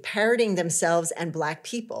minstrelsy, parodying themselves and Black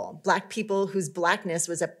people whose Blackness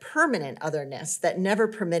was a permanent otherness that never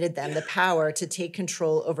permitted them the power to take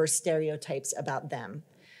control over stereotypes about them.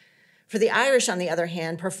 For the Irish, on the other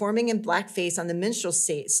hand, performing in blackface on the minstrel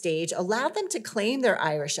stage allowed them to claim their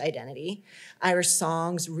Irish identity, Irish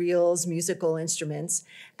songs, reels, musical instruments,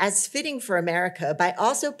 as fitting for America by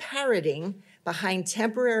also parodying behind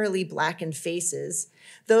temporarily blackened faces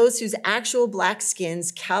those whose actual black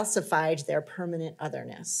skins calcified their permanent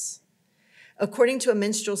otherness. According to a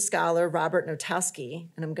minstrel scholar, Robert Notowski,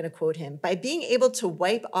 and I'm going to quote him, by being able to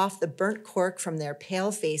wipe off the burnt cork from their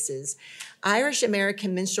pale faces, Irish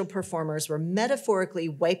American minstrel performers were metaphorically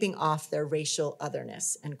wiping off their racial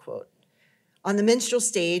otherness, end quote. On the minstrel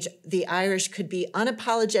stage, the Irish could be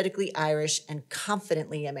unapologetically Irish and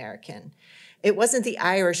confidently American. It wasn't the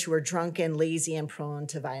Irish who were drunken, lazy, and prone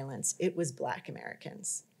to violence. It was Black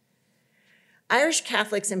Americans. Irish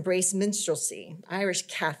Catholics embraced minstrelsy. Irish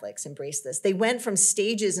Catholics embraced this. They went from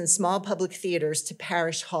stages in small public theaters to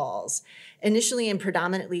parish halls, initially in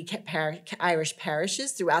predominantly Irish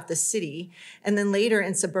parishes throughout the city, and then later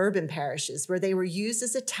in suburban parishes, where they were used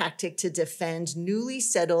as a tactic to defend newly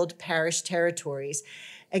settled parish territories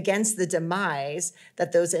against the demise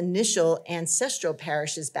that those initial ancestral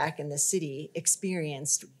parishes back in the city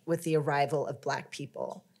experienced with the arrival of Black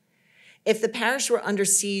people. If the parish were under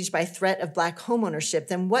siege by threat of Black homeownership,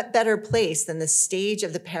 then what better place than the stage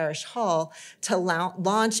of the parish hall to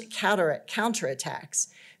launch counterattacks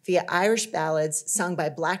via Irish ballads sung by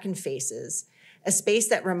Blackened faces, a space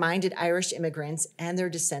that reminded Irish immigrants and their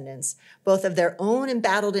descendants both of their own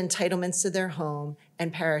embattled entitlements to their home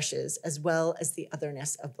and parishes, as well as the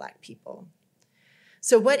otherness of Black people.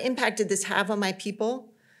 So what impact did this have on my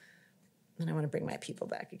people? And I want to bring my people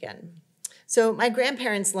back again. So my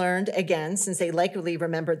grandparents learned, again, since they likely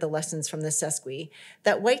remembered the lessons from the Sesqui,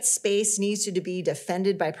 that white space needs to be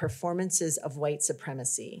defended by performances of white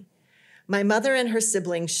supremacy. My mother and her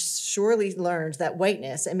siblings surely learned that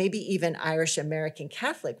whiteness, and maybe even Irish American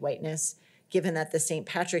Catholic whiteness, given that the St.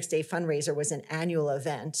 Patrick's Day fundraiser was an annual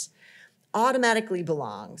event, automatically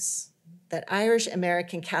belongs. That Irish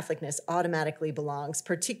American Catholicness automatically belongs,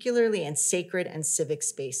 particularly in sacred and civic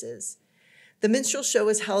spaces. The minstrel show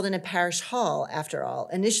was held in a parish hall, after all,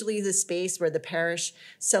 initially the space where the parish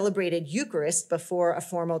celebrated Eucharist before a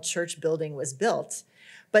formal church building was built,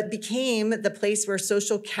 but became the place where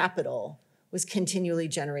social capital was continually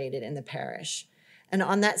generated in the parish. And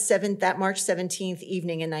on that March 17th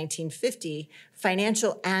evening in 1950,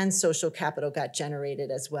 financial and social capital got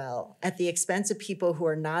generated as well, at the expense of people who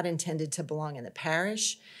are not intended to belong in the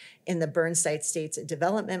parish, in the Burnside Estates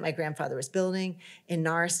development my grandfather was building, in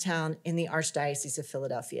Norristown, in the Archdiocese of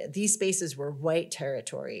Philadelphia. These spaces were white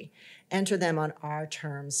territory. Enter them on our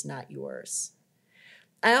terms, not yours.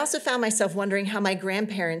 I also found myself wondering how my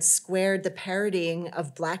grandparents squared the parodying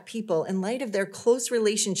of Black people in light of their close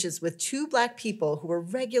relationships with two Black people who were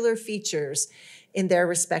regular features in their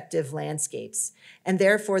respective landscapes, and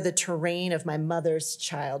therefore the terrain of my mother's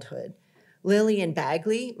childhood. Lillian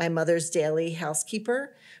Bagley, my mother's daily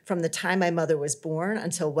housekeeper, from the time my mother was born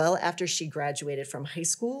until well after she graduated from high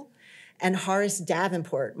school, and Horace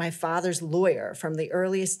Davenport, my father's lawyer, from the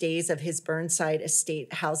earliest days of his Burnside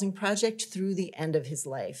Estate housing project through the end of his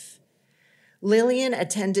life. Lillian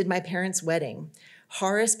attended my parents' wedding.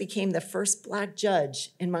 Horace became the first Black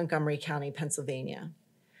judge in Montgomery County, Pennsylvania.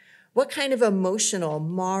 What kind of emotional,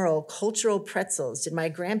 moral, cultural pretzels did my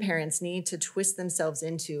grandparents need to twist themselves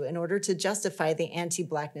into in order to justify the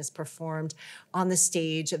anti-Blackness performed on the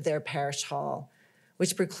stage of their parish hall,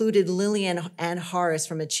 which precluded Lillian and Horace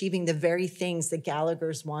from achieving the very things the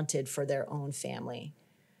Gallaghers wanted for their own family?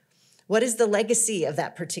 What is the legacy of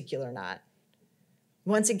that particular knot?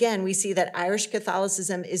 Once again, we see that Irish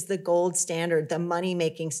Catholicism is the gold standard, the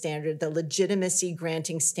money-making standard, the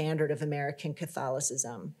legitimacy-granting standard of American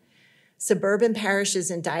Catholicism. Suburban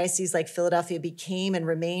parishes in dioceses like Philadelphia became and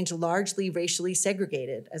remained largely racially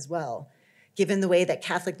segregated as well, given the way that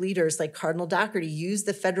Catholic leaders like Cardinal Doherty used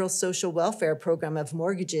the federal social welfare program of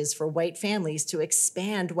mortgages for white families to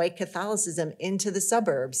expand white Catholicism into the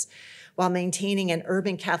suburbs, while maintaining an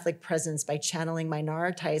urban Catholic presence by channeling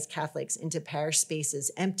minoritized Catholics into parish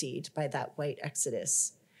spaces emptied by that white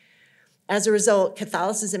exodus. As a result,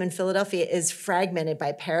 Catholicism in Philadelphia is fragmented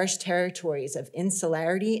by parish territories of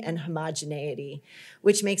insularity and homogeneity,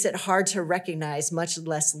 which makes it hard to recognize, much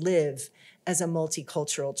less live, as a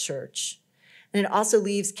multicultural church. And it also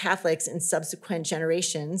leaves Catholics in subsequent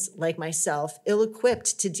generations, like myself,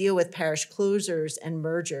 ill-equipped to deal with parish closures and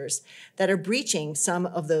mergers that are breaching some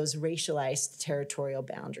of those racialized territorial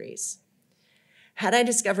boundaries. Had I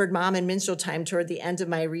discovered Mom in minstrel time toward the end of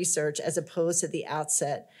my research as opposed to the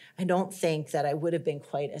outset, I don't think that I would have been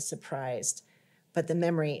quite as surprised, but the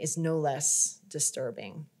memory is no less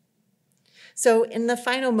disturbing. So in the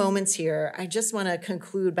final moments here, I just want to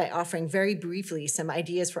conclude by offering very briefly some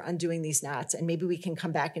ideas for undoing these knots, and maybe we can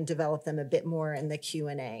come back and develop them a bit more in the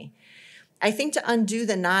Q&A. I think to undo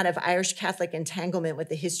the knot of Irish Catholic entanglement with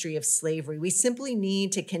the history of slavery, we simply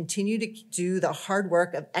need to continue to do the hard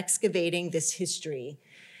work of excavating this history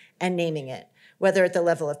and naming it, whether at the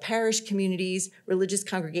level of parish communities, religious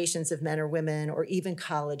congregations of men or women, or even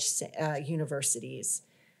college universities.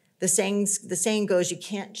 The saying goes, you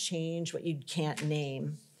can't change what you can't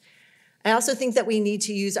name. I also think that we need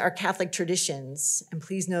to use our Catholic traditions, and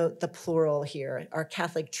please note the plural here, our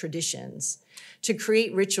Catholic traditions, to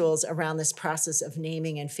create rituals around this process of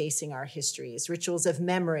naming and facing our histories, rituals of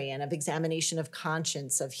memory and of examination of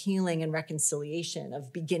conscience, of healing and reconciliation,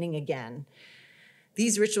 of beginning again.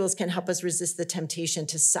 These rituals can help us resist the temptation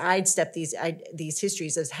to sidestep these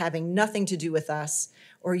histories as having nothing to do with us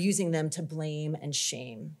or using them to blame and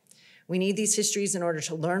shame. We need these histories in order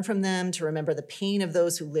to learn from them, to remember the pain of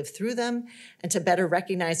those who lived through them, and to better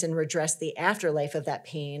recognize and redress the afterlife of that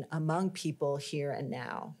pain among people here and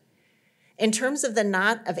now. In terms of the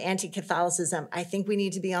knot of anti-Catholicism, I think we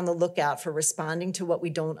need to be on the lookout for responding to what we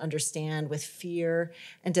don't understand with fear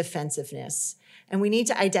and defensiveness. And we need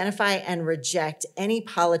to identify and reject any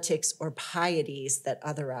politics or pieties that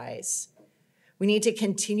otherize. We need to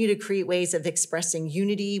continue to create ways of expressing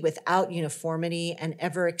unity without uniformity and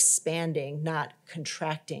ever expanding, not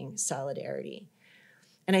contracting solidarity.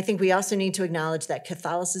 And I think we also need to acknowledge that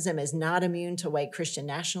Catholicism is not immune to white Christian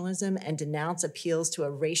nationalism and denounce appeals to a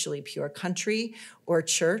racially pure country or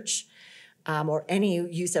church or any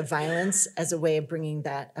use of violence as a way of bringing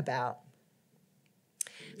that about.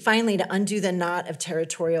 Finally, to undo the knot of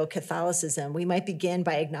territorial Catholicism, we might begin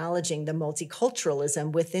by acknowledging the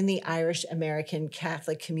multiculturalism within the Irish American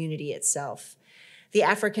Catholic community itself. The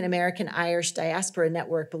African American Irish Diaspora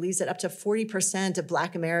Network believes that up to 40% of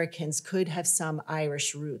Black Americans could have some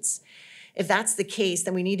Irish roots. If that's the case,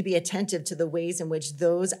 then we need to be attentive to the ways in which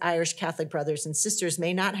those Irish Catholic brothers and sisters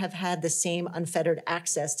may not have had the same unfettered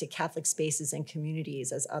access to Catholic spaces and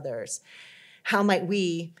communities as others. How might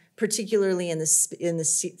we, particularly in the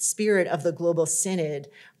spirit of the Global Synod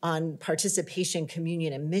on participation,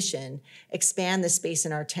 communion, and mission, expand the space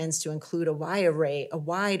in our tents to include a wide array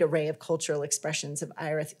of cultural expressions of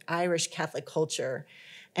Irish Catholic culture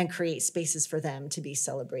and create spaces for them to be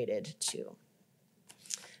celebrated too.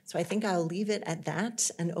 So I think I'll leave it at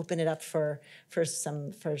that and open it up for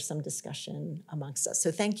some discussion amongst us.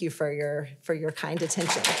 So thank you for your kind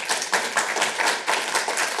attention.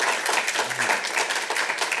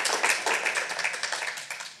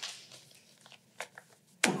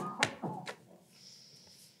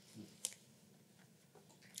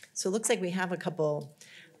 So it looks like we have a couple,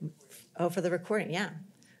 for the recording, yeah.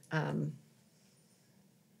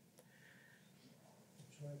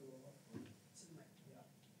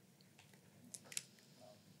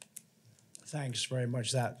 Thanks very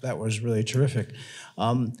much. That was really terrific.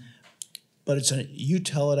 But you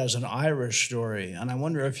tell it as an Irish story, and I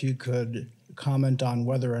wonder if you could comment on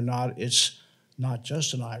whether or not it's not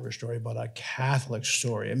just an Irish story, but a Catholic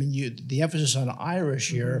story. I mean, the emphasis on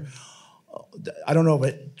Irish here, I don't know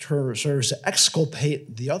if it serves to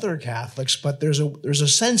exculpate the other Catholics, but there's a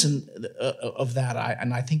sense of that,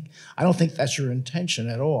 I don't think that's your intention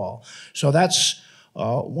at all. So that's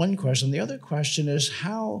one question. The other question is,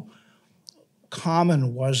 how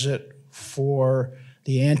common was it for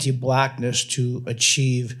the anti-Blackness to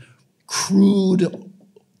achieve crude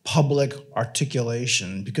public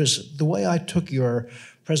articulation? Because the way I took your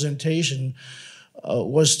presentation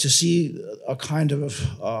was to see a kind of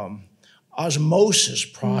osmosis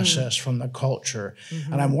process from the culture.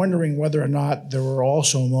 And I'm wondering whether or not there were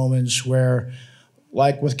also moments where,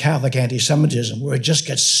 like with Catholic anti-Semitism, where it just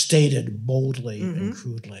gets stated boldly and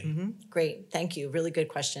crudely. Great, thank you, really good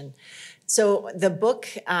question. So the book,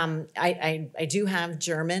 I do have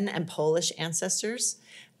German and Polish ancestors,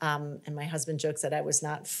 and my husband jokes that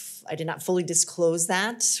I did not fully disclose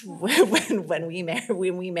that when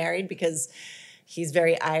we married, because he's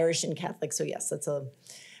very Irish and Catholic. So yes, that's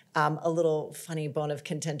a little funny bone of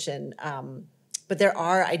contention. But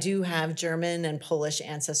I do have German and Polish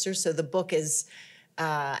ancestors. So the book is,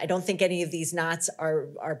 I don't think any of these knots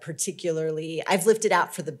are particularly, I've lifted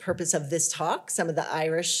out for the purpose of this talk, some of the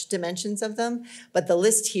Irish dimensions of them. But the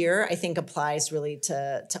list here, I think, applies really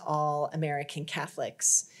to all American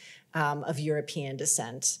Catholics of European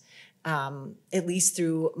descent. At least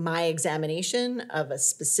through my examination of a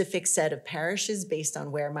specific set of parishes based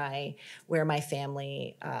on where my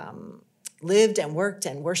family lived and worked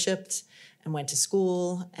and worshiped and went to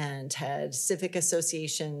school and had civic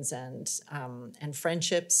associations and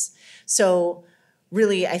friendships. So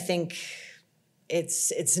really, I think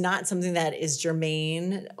it's not something that is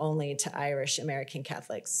germane only to Irish American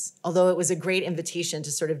Catholics, although it was a great invitation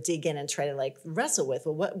to sort of dig in and try to like wrestle with,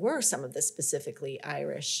 well, what were some of the specifically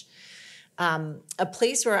Irish? A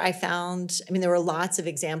place where I found, I mean, there were lots of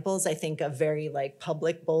examples, I think, of very like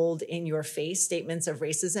public, bold, in your face statements of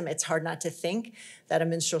racism. It's hard not to think that a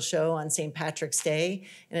minstrel show on St. Patrick's Day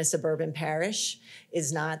in a suburban parish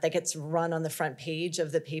is not, that gets run on the front page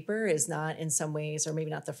of the paper, is not in some ways, or maybe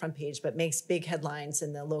not the front page, but makes big headlines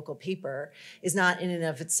in the local paper, is not in and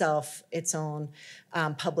of itself its own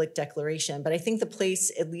public declaration. But I think the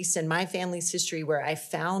place, at least in my family's history, where I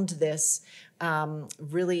found this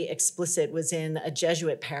really explicit was in a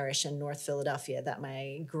Jesuit parish in North Philadelphia that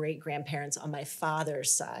my great-grandparents on my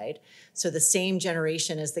father's side, so the same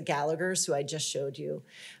generation as the Gallaghers, who I just showed you,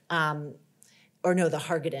 or no, the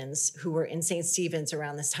Hargadens, who were in St. Stephen's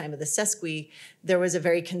around this time of the Sesqui. There was a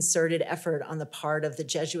very concerted effort on the part of the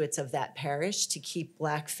Jesuits of that parish to keep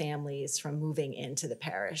Black families from moving into the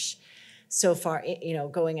parish. So far, you know,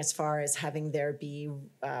 going as far as having there be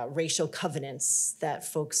racial covenants that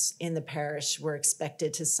folks in the parish were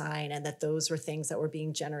expected to sign, and that those were things that were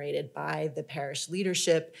being generated by the parish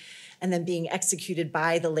leadership and then being executed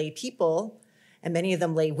by the lay people, and many of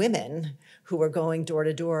them lay women who were going door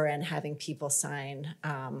to door and having people sign.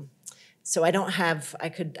 So I don't have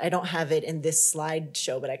it in this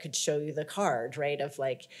slideshow, but I could show you the card, right? Of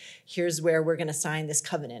like, here's where we're going to sign this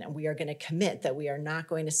covenant, and we are going to commit that we are not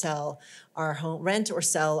going to sell our home, rent or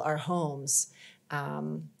sell our homes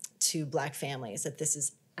to Black families, that this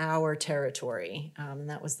is our territory. And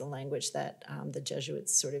that was the language that the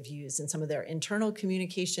Jesuits sort of used in some of their internal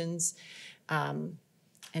communications. And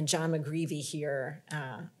John McGreevy here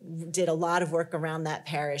did a lot of work around that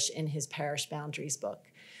parish in his Parish Boundaries book.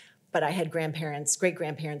 But I had grandparents,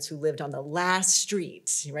 great-grandparents who lived on the last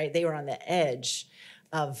street, right? They were on the edge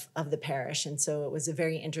of the parish. And so it was a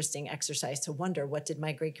very interesting exercise to wonder, what did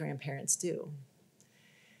my great-grandparents do?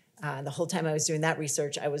 The whole time I was doing that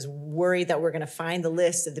research, I was worried that we're going to find the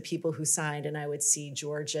list of the people who signed, and I would see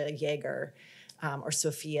Georgia Yeager or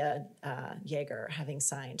Sophia Yeager having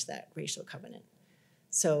signed that racial covenant.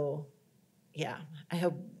 So, yeah, I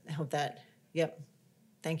hope that, yep.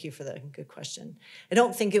 Thank you for the good question. I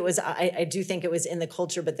don't think it was, I do think it was in the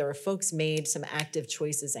culture, but there were folks made some active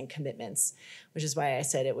choices and commitments, which is why I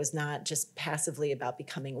said it was not just passively about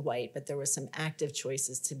becoming white, but there were some active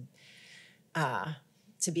choices to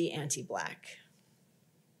be anti-Black.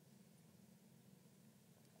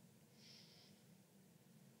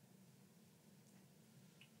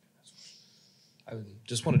 I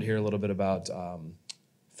just wanted to hear a little bit about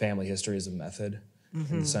family history as a method,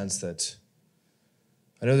 in the sense that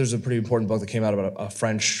I know there's a pretty important book that came out about a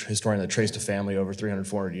French historian that traced a family over 300,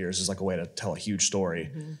 400 years as like a way to tell a huge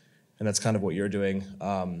story. And that's kind of what you're doing.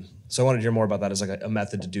 So I wanted to hear more about that as like a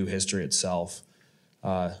method to do history itself.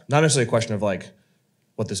 Not necessarily a question of like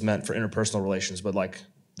what this meant for interpersonal relations, but like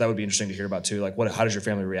that would be interesting to hear about too. Like how does your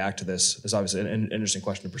family react to this? Is obviously an interesting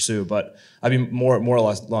question to pursue, but I'd be more or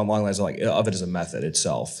less along the lines of like of it as a method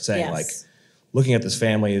itself, saying like looking at this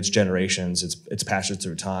family, its generations, its passage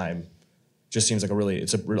through time, just seems like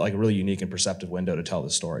a really unique and perceptive window to tell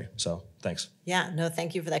this story. So thanks. Yeah, no,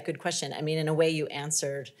 thank you for that good question. I mean, in a way you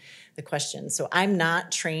answered the question. So I'm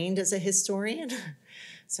not trained as a historian.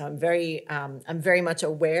 So I'm very much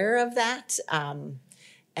aware of that.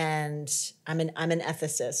 And I'm an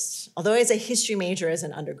ethicist, although I was a history major as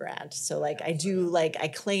an undergrad. So like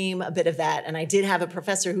I claim a bit of that. And I did have a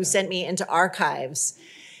professor who sent me into archives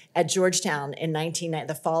at Georgetown in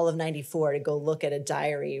the fall of 94 to go look at a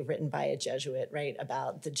diary written by a Jesuit, right,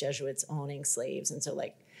 about the Jesuits owning slaves. And so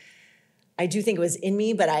like, I do think it was in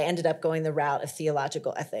me, but I ended up going the route of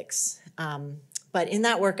theological ethics. But in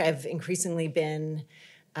that work, I've increasingly been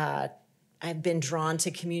drawn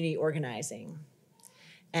to community organizing.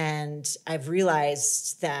 And I've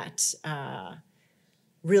realized that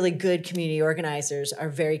really good community organizers are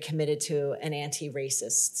very committed to an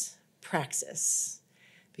anti-racist praxis,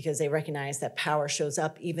 because they recognize that power shows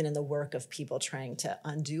up even in the work of people trying to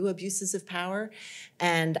undo abuses of power.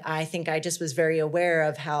 And I think I just was very aware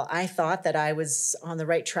of how I thought that I was on the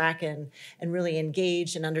right track and really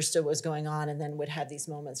engaged and understood what was going on, and then would have these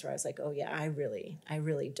moments where I was like, oh yeah, I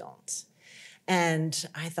really don't. And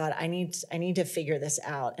I thought, I need to figure this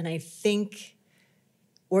out. And I think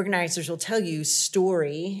organizers will tell you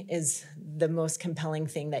story is the most compelling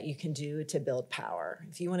thing that you can do to build power.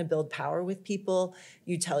 If you want to build power with people,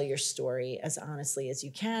 you tell your story as honestly as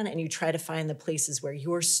you can, and you try to find the places where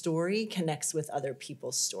your story connects with other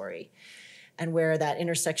people's story. and where that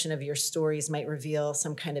intersection of your stories might reveal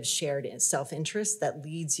some kind of shared self-interest that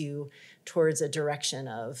leads you towards a direction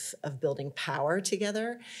of building power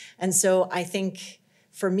together. And so I think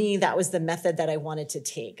for me, that was the method that I wanted to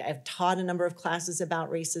take. I've taught a number of classes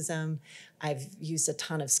about racism. I've used a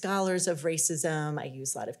ton of scholars of racism. I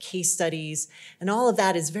use a lot of case studies. And all of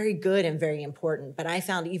that is very good and very important. But I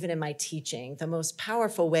found even in my teaching, the most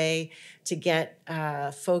powerful way to get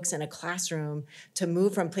folks in a classroom to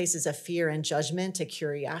move from places of fear and judgment to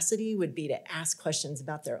curiosity would be to ask questions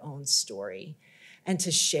about their own story and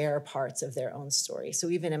to share parts of their own story. So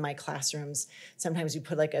even in my classrooms, sometimes we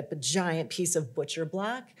put like a giant piece of butcher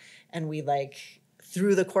block, and we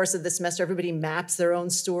through the course of the semester, everybody maps their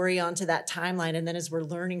own story onto that timeline. And then as we're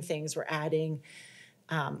learning things, we're adding.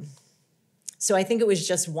 So I think it was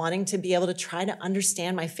just wanting to be able to try to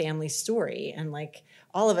understand my family story. And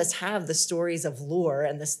all of us have the stories of lore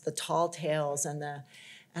and the tall tales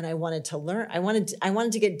and I wanted to learn. I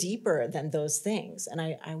wanted to get deeper than those things. And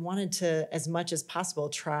I wanted to, as much as possible,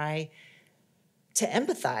 try to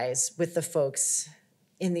empathize with the folks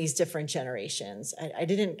in these different generations. I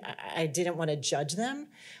didn't want to judge them.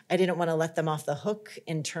 I didn't want to let them off the hook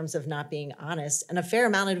in terms of not being honest. And a fair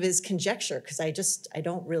amount of it is conjecture, because I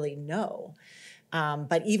don't really know.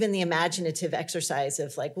 But even the imaginative exercise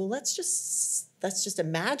of let's just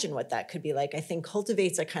imagine what that could be like, I think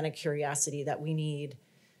cultivates a kind of curiosity that we need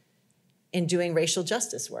in doing racial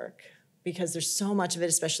justice work, because there's so much of it,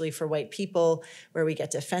 especially for white people, where we get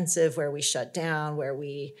defensive, where we shut down, where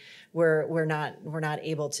we're not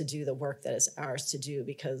able to do the work that is ours to do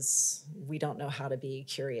because we don't know how to be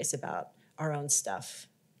curious about our own stuff.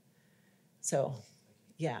 So,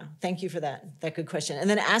 yeah, thank you for that good question. And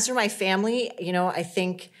then as for my family, I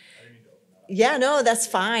think, yeah, no, that's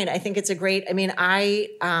fine. I think it's a great.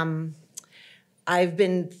 I've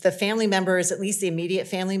been, the family members, at least the immediate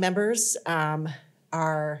family members,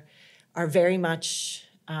 are very much,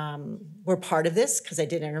 were part of this, because I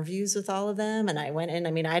did interviews with all of them, and I went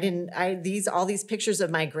in. All these pictures of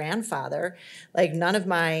my grandfather, none of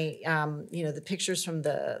my, the pictures from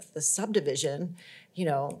the subdivision,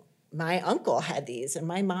 my uncle had these, and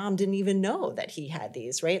my mom didn't even know that he had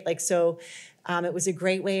these, right? It was a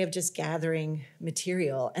great way of just gathering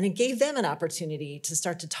material, and it gave them an opportunity to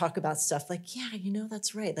start to talk about stuff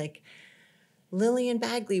that's right. Lillian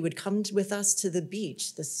Bagley would come with us to the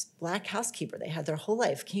beach. This Black housekeeper they had their whole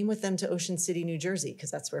life came with them to Ocean City, New Jersey, because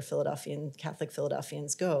that's where Catholic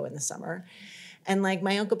Philadelphians go in the summer. And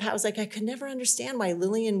my Uncle Pat was I could never understand why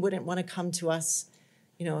Lillian wouldn't want to come to us,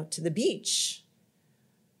 to the beach.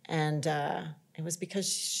 And it was because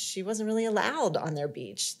she wasn't really allowed on their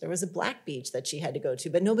beach. There was a Black beach that she had to go to,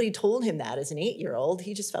 but nobody told him that as an 8-year-old.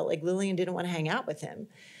 He just felt like Lillian didn't want to hang out with him.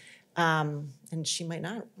 And she might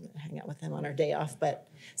not hang out with him on her day off. But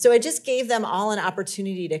so it just gave them all an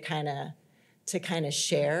opportunity to kind of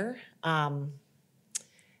share. And,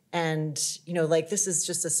 this is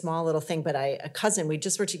just a small little thing, but a cousin, we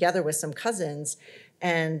just were together with some cousins,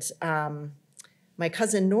 and my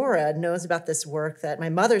cousin Nora knows about this work my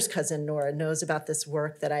mother's cousin Nora knows about this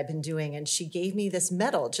work that I've been doing. And she gave me this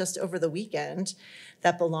medal just over the weekend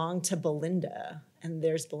that belonged to Belinda. And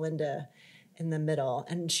there's Belinda in the middle.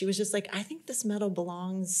 And she was just I think this medal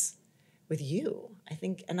belongs with you.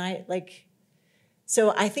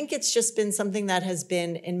 So I think it's just been something that has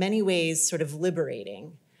been in many ways sort of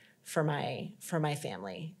liberating for my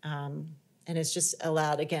family. And it's just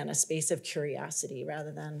allowed, again, a space of curiosity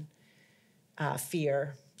rather than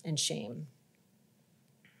fear and shame.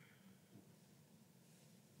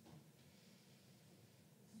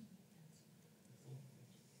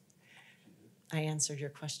 I answered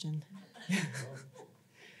your question.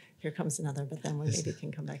 Here comes another, but then we maybe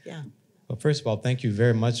can come back. Yeah. Well, first of all, thank you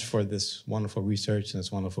very much for this wonderful research and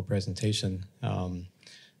this wonderful presentation. I'm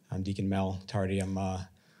Deacon Mel Tardy. I'm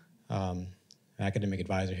an academic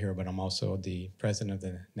advisor here, but I'm also the president of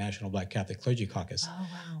the National Black Catholic Clergy Caucus. Oh,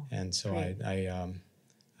 wow. And so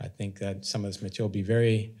I think that some of this material will be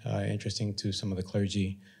very interesting to some of the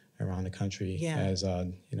clergy around the country. Yeah. As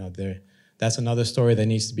that's another story that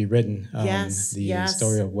needs to be written. Yes.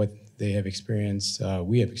 Story of what they have experienced,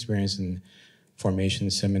 we have experienced in formation,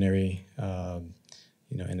 seminary,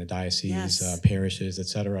 in the diocese, Yes. Parishes, et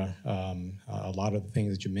cetera. A lot of the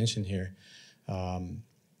things that you mentioned here.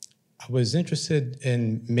 I was interested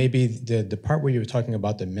in maybe the part where you were talking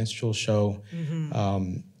about the minstrel show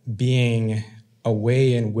being a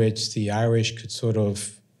way in which the Irish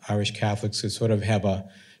Catholics could sort of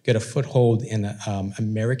get a foothold in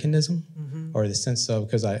Americanism, or the sense of,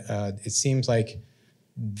 because it seems like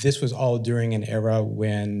this was all during an era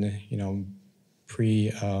when,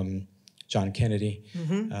 pre John Kennedy,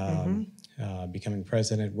 becoming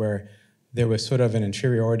president, where there was sort of an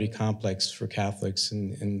inferiority complex for Catholics,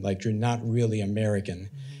 and like, you're not really American.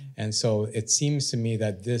 And so it seems to me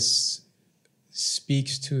that this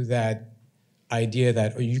speaks to that idea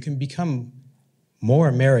that you can become more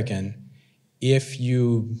American if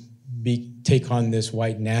you take on this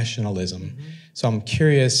white nationalism. So I'm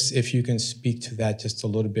curious if you can speak to that just a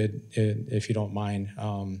little bit, if you don't mind,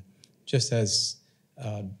 just to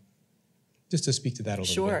speak to that a little bit.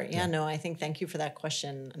 Sure. Yeah. No. I think. Thank you for that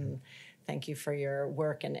question, and thank you for your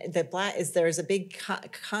work. And there's a big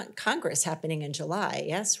Congress happening in July.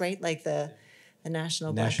 Yes, right. Like the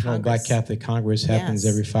National Black Congress. Black Catholic Congress happens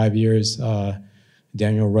Yes. every 5 years.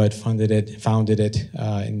 Daniel Rudd founded it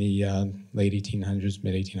in the late 1800s,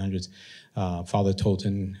 mid 1800s. Father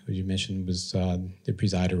Tolton, who you mentioned, was the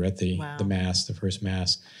presider at the mass, the first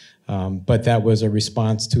mass. But that was a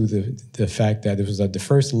response to the fact that it was the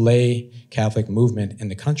first lay Catholic movement in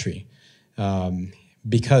the country,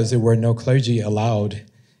 because there were no clergy allowed,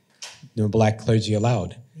 no black clergy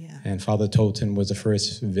allowed. Yeah. And Father Tolton was the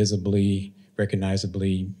first visibly,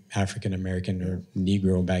 recognizably African American or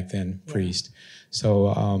Negro back then priest.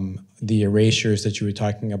 So the erasures that you were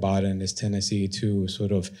talking about and this tendency to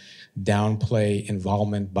sort of downplay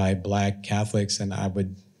involvement by black Catholics, and I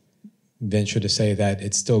would venture to say that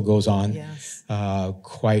it still goes on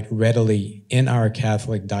quite readily in our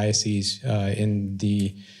Catholic diocese, in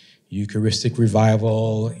the Eucharistic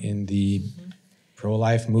revival, in the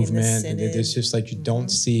pro-life movement. It's just like you don't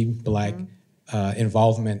see black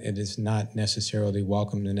involvement. It is not necessarily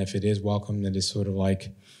welcomed, and if it is welcomed, it is sort of like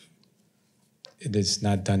it is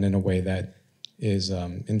not done in a way that is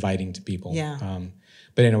inviting to people.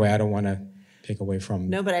 But anyway, I don't want to take away from.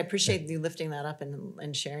 No, but I appreciate you lifting that up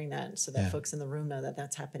and sharing that so that folks in the room know that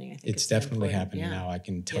that's happening. I think it's definitely happening now. I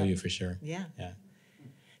can tell you for sure. Yeah.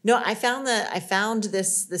 No, I found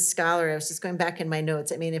this scholar. I was just going back in my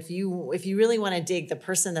notes. I mean, if you really want to dig, the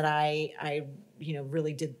person that I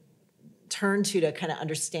really did turn to kind of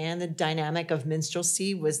understand the dynamic of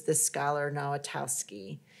minstrelsy was this scholar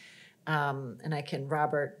Nowotowski, and I can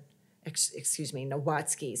Nowatzki,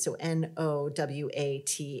 so Nowatski.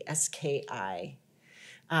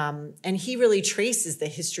 And he really traces the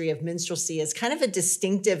history of minstrelsy as kind of a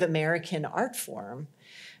distinctive American art form.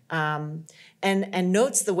 And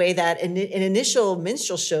notes the way that in initial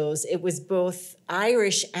minstrel shows, it was both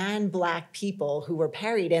Irish and black people who were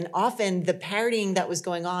parodied. And often the parodying that was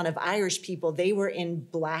going on of Irish people, they were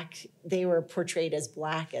portrayed as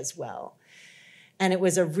black as well. And it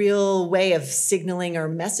was a real way of signaling or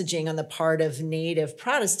messaging on the part of native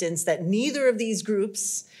Protestants that neither of these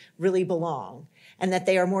groups really belong, and that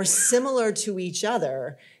they are more similar to each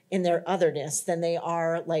other in their otherness than they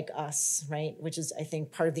are like us, right? Which is, I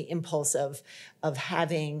think, part of the impulse of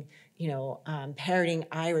having, parodying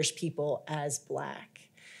Irish people as black.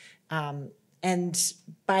 And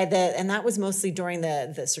that was mostly during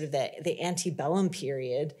the sort of the antebellum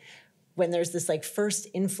period, when there's this like first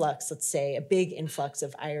influx, let's say, a big influx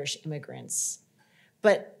of Irish immigrants.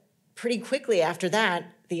 But pretty quickly after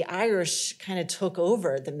that, the Irish kind of took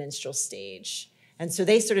over the minstrel stage. And so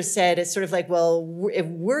they sort of said, it's sort of like, well, if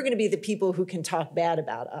we're going to be the people who can talk bad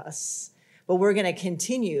about us, but we're going to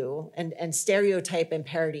continue and stereotype and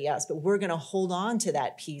parody us, but we're going to hold on to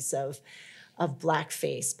that piece of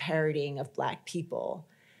blackface, parodying of black people,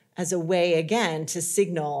 as a way, again, to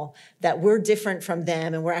signal that we're different from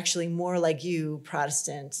them and we're actually more like you,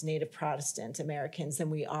 Protestant, native Protestant Americans, than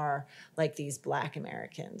we are like these black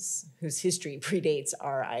Americans whose history predates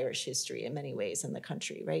our Irish history in many ways in the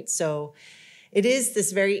country, right? So it is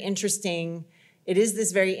this very interesting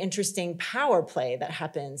power play that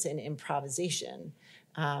happens in improvisation.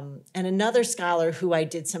 And another scholar who I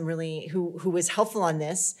did who was helpful on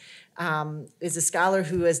this is a scholar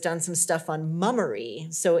who has done some stuff on mummery.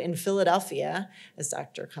 So in Philadelphia, as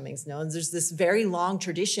Dr. Cummings knows, there's this very long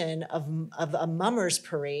tradition of a mummers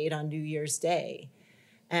parade on New Year's Day.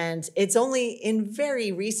 And it's only in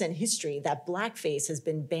very recent history that blackface has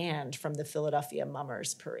been banned from the Philadelphia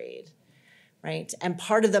mummers parade. Right? And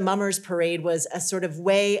part of the mummers parade was a sort of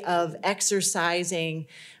way of exercising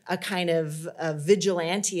a kind of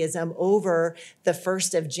vigilantism over the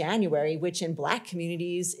 1st of January, which in black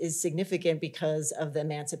communities is significant because of the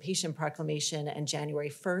Emancipation Proclamation and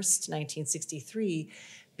January 1st, 1963,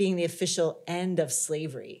 being the official end of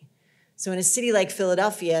slavery. So in a city like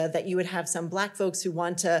Philadelphia, that you would have some black folks who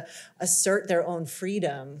want to assert their own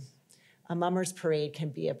freedom, a mummers parade can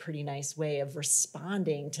be a pretty nice way of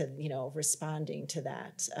responding to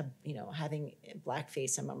that, having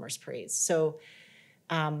blackface and mummers parades. So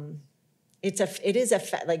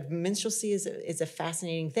like minstrelsy is a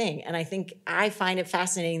fascinating thing. And I find it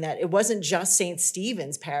fascinating that it wasn't just St.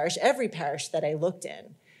 Stephen's Parish. Every parish that I looked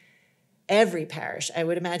in, every parish, I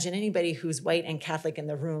would imagine anybody who's white and Catholic in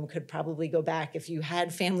the room could probably go back. If you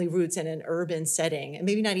had family roots in an urban setting, and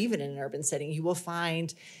maybe not even in an urban setting, you will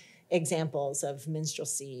find examples of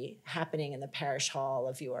minstrelsy happening in the parish hall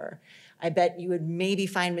of I bet you would maybe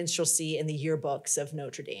find minstrelsy in the yearbooks of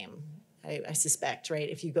Notre Dame. I suspect, right?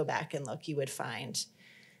 If you go back and look, you would find.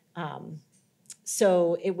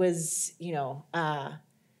 So it was,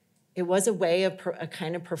 it was a way of a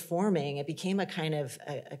kind of performing. It became a kind of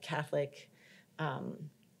a Catholic, I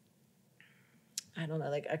don't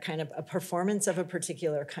know, like a kind of a performance of a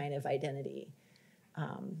particular kind of identity.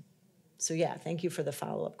 So yeah, thank you for the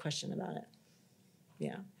follow-up question about it.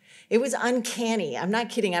 Yeah. It was uncanny. I'm not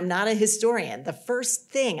kidding. I'm not a historian. The first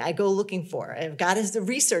thing I go looking for, I've got is the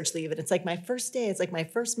research leave, and it's like my first day. It's like my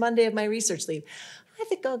first Monday of my research leave. I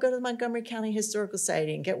think I'll go to the Montgomery County Historical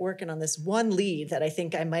Society and get working on this one lead that I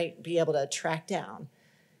think I might be able to track down.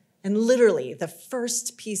 And literally, the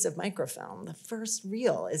first piece of microfilm, the first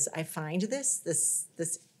reel is I find this.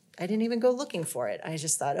 I didn't even go looking for it. I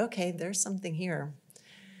just thought, okay, there's something here.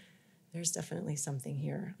 There's definitely something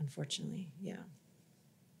here, unfortunately. Yeah.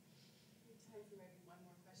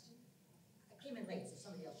 Late, so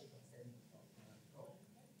somebody else should go.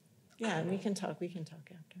 Yeah, and we can talk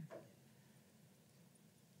after.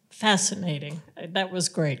 Fascinating. That was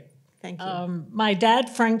great. Thank you. My dad,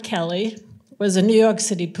 Frank Kelly, was a New York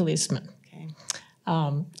City policeman. Okay.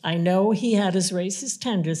 I know he had his racist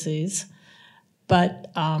tendencies,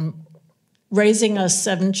 but raising us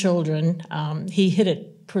 7 children, he hit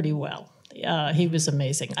it pretty well. He was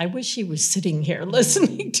amazing. I wish he was sitting here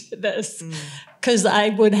listening to this, because I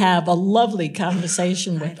would have a lovely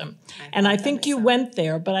conversation with him. And I think you went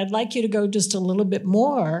there, but I'd like you to go just a little bit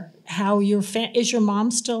more. How is your mom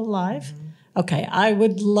still alive? Mm-hmm. Okay, I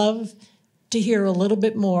would love to hear a little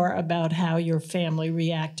bit more about how your family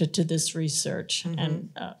reacted to this research. Mm-hmm. And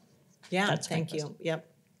yeah, that's thank you. Yep.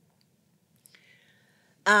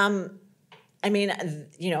 I mean,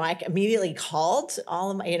 I immediately called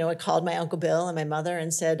I called my Uncle Bill and my mother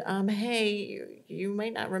and said, hey, you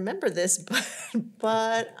might not remember this, but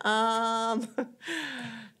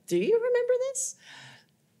do you remember this?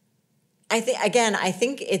 I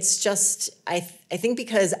think it's just, I think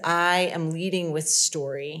because I am leading with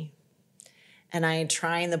story, and I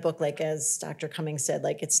try in the book, like as Dr. Cummings said,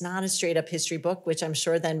 like it's not a straight up history book, which I'm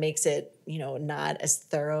sure then makes it, not as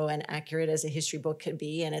thorough and accurate as a history book could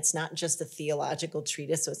be. And it's not just a theological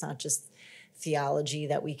treatise, so it's not just theology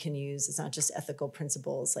that we can use. It's not just ethical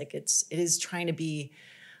principles. Like it is trying to be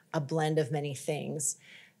a blend of many things.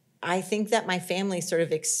 I think that my family sort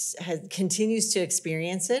of continues to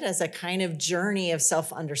experience it as a kind of journey of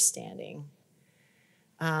self-understanding.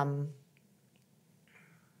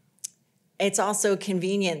 It's also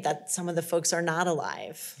convenient that some of the folks are not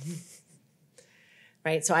alive,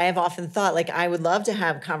 right? So I have often thought, like, I would love to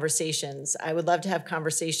have conversations. I would love to have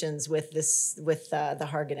conversations with the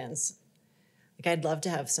Hargadens. Like, I'd love to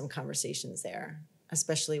have some conversations there,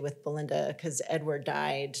 especially with Belinda, because Edward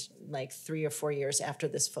died like 3 or 4 years after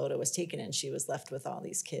this photo was taken, and she was left with all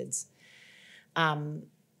these kids. Or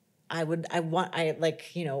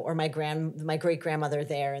my great grandmother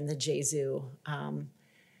there in the Jesu.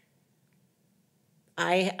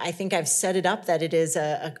 I think I've set it up that it is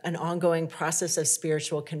an ongoing process of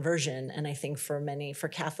spiritual conversion, and I think for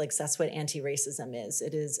Catholics, that's what anti-racism is.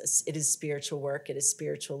 It is spiritual work. It is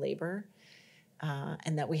spiritual labor,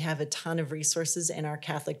 and that we have a ton of resources in our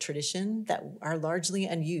Catholic tradition that are largely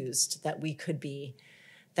unused that we could be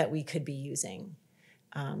using.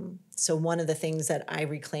 So one of the things that I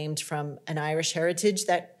reclaimed from an Irish heritage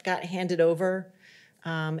that got handed over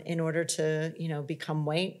in order to become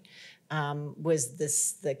white. Was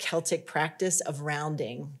the Celtic practice of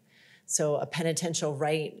rounding. So a penitential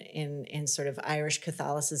rite in sort of Irish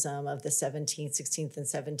Catholicism of the 17th, 16th, and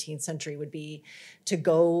 17th century would be to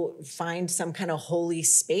go find some kind of holy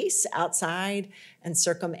space outside and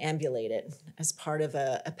circumambulate it as part of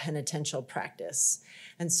a penitential practice.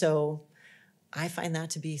 And so I find that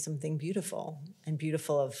to be something beautiful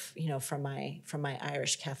of, from my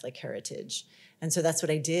Irish Catholic heritage. And so that's what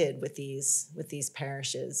I did with these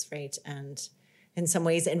parishes, right? And in some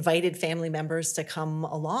ways invited family members to come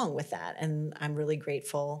along with that. And I'm really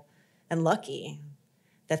grateful and lucky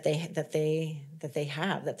that there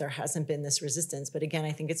hasn't been this resistance. But again,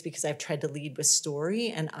 I think it's because I've tried to lead with story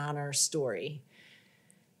and honor story.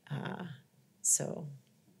 So,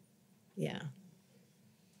 yeah.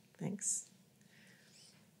 Thanks.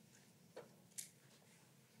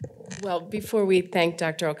 Well, before we thank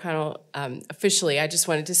Dr. O'Connell officially, I just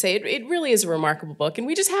wanted to say it really is a remarkable book, and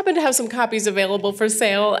we just happen to have some copies available for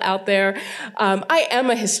sale out there. I am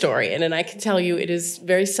a historian, and I can tell you it is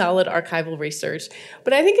very solid archival research,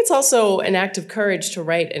 but I think it's also an act of courage to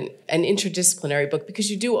write an interdisciplinary book, because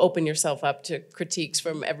you do open yourself up to critiques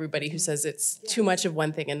from everybody who says it's too much of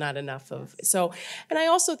one thing and not enough of. So, and I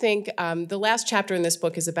also think the last chapter in this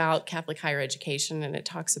book is about Catholic higher education, and it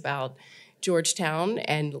talks about Georgetown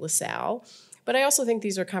and LaSalle. But I also think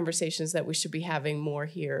these are conversations that we should be having more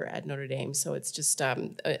here at Notre Dame. So it's just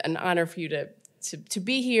an honor for you to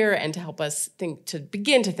be here and to help us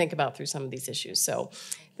begin to think about through some of these issues. So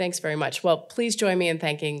thanks very much. Well, please join me in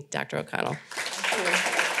thanking Dr. O'Connell.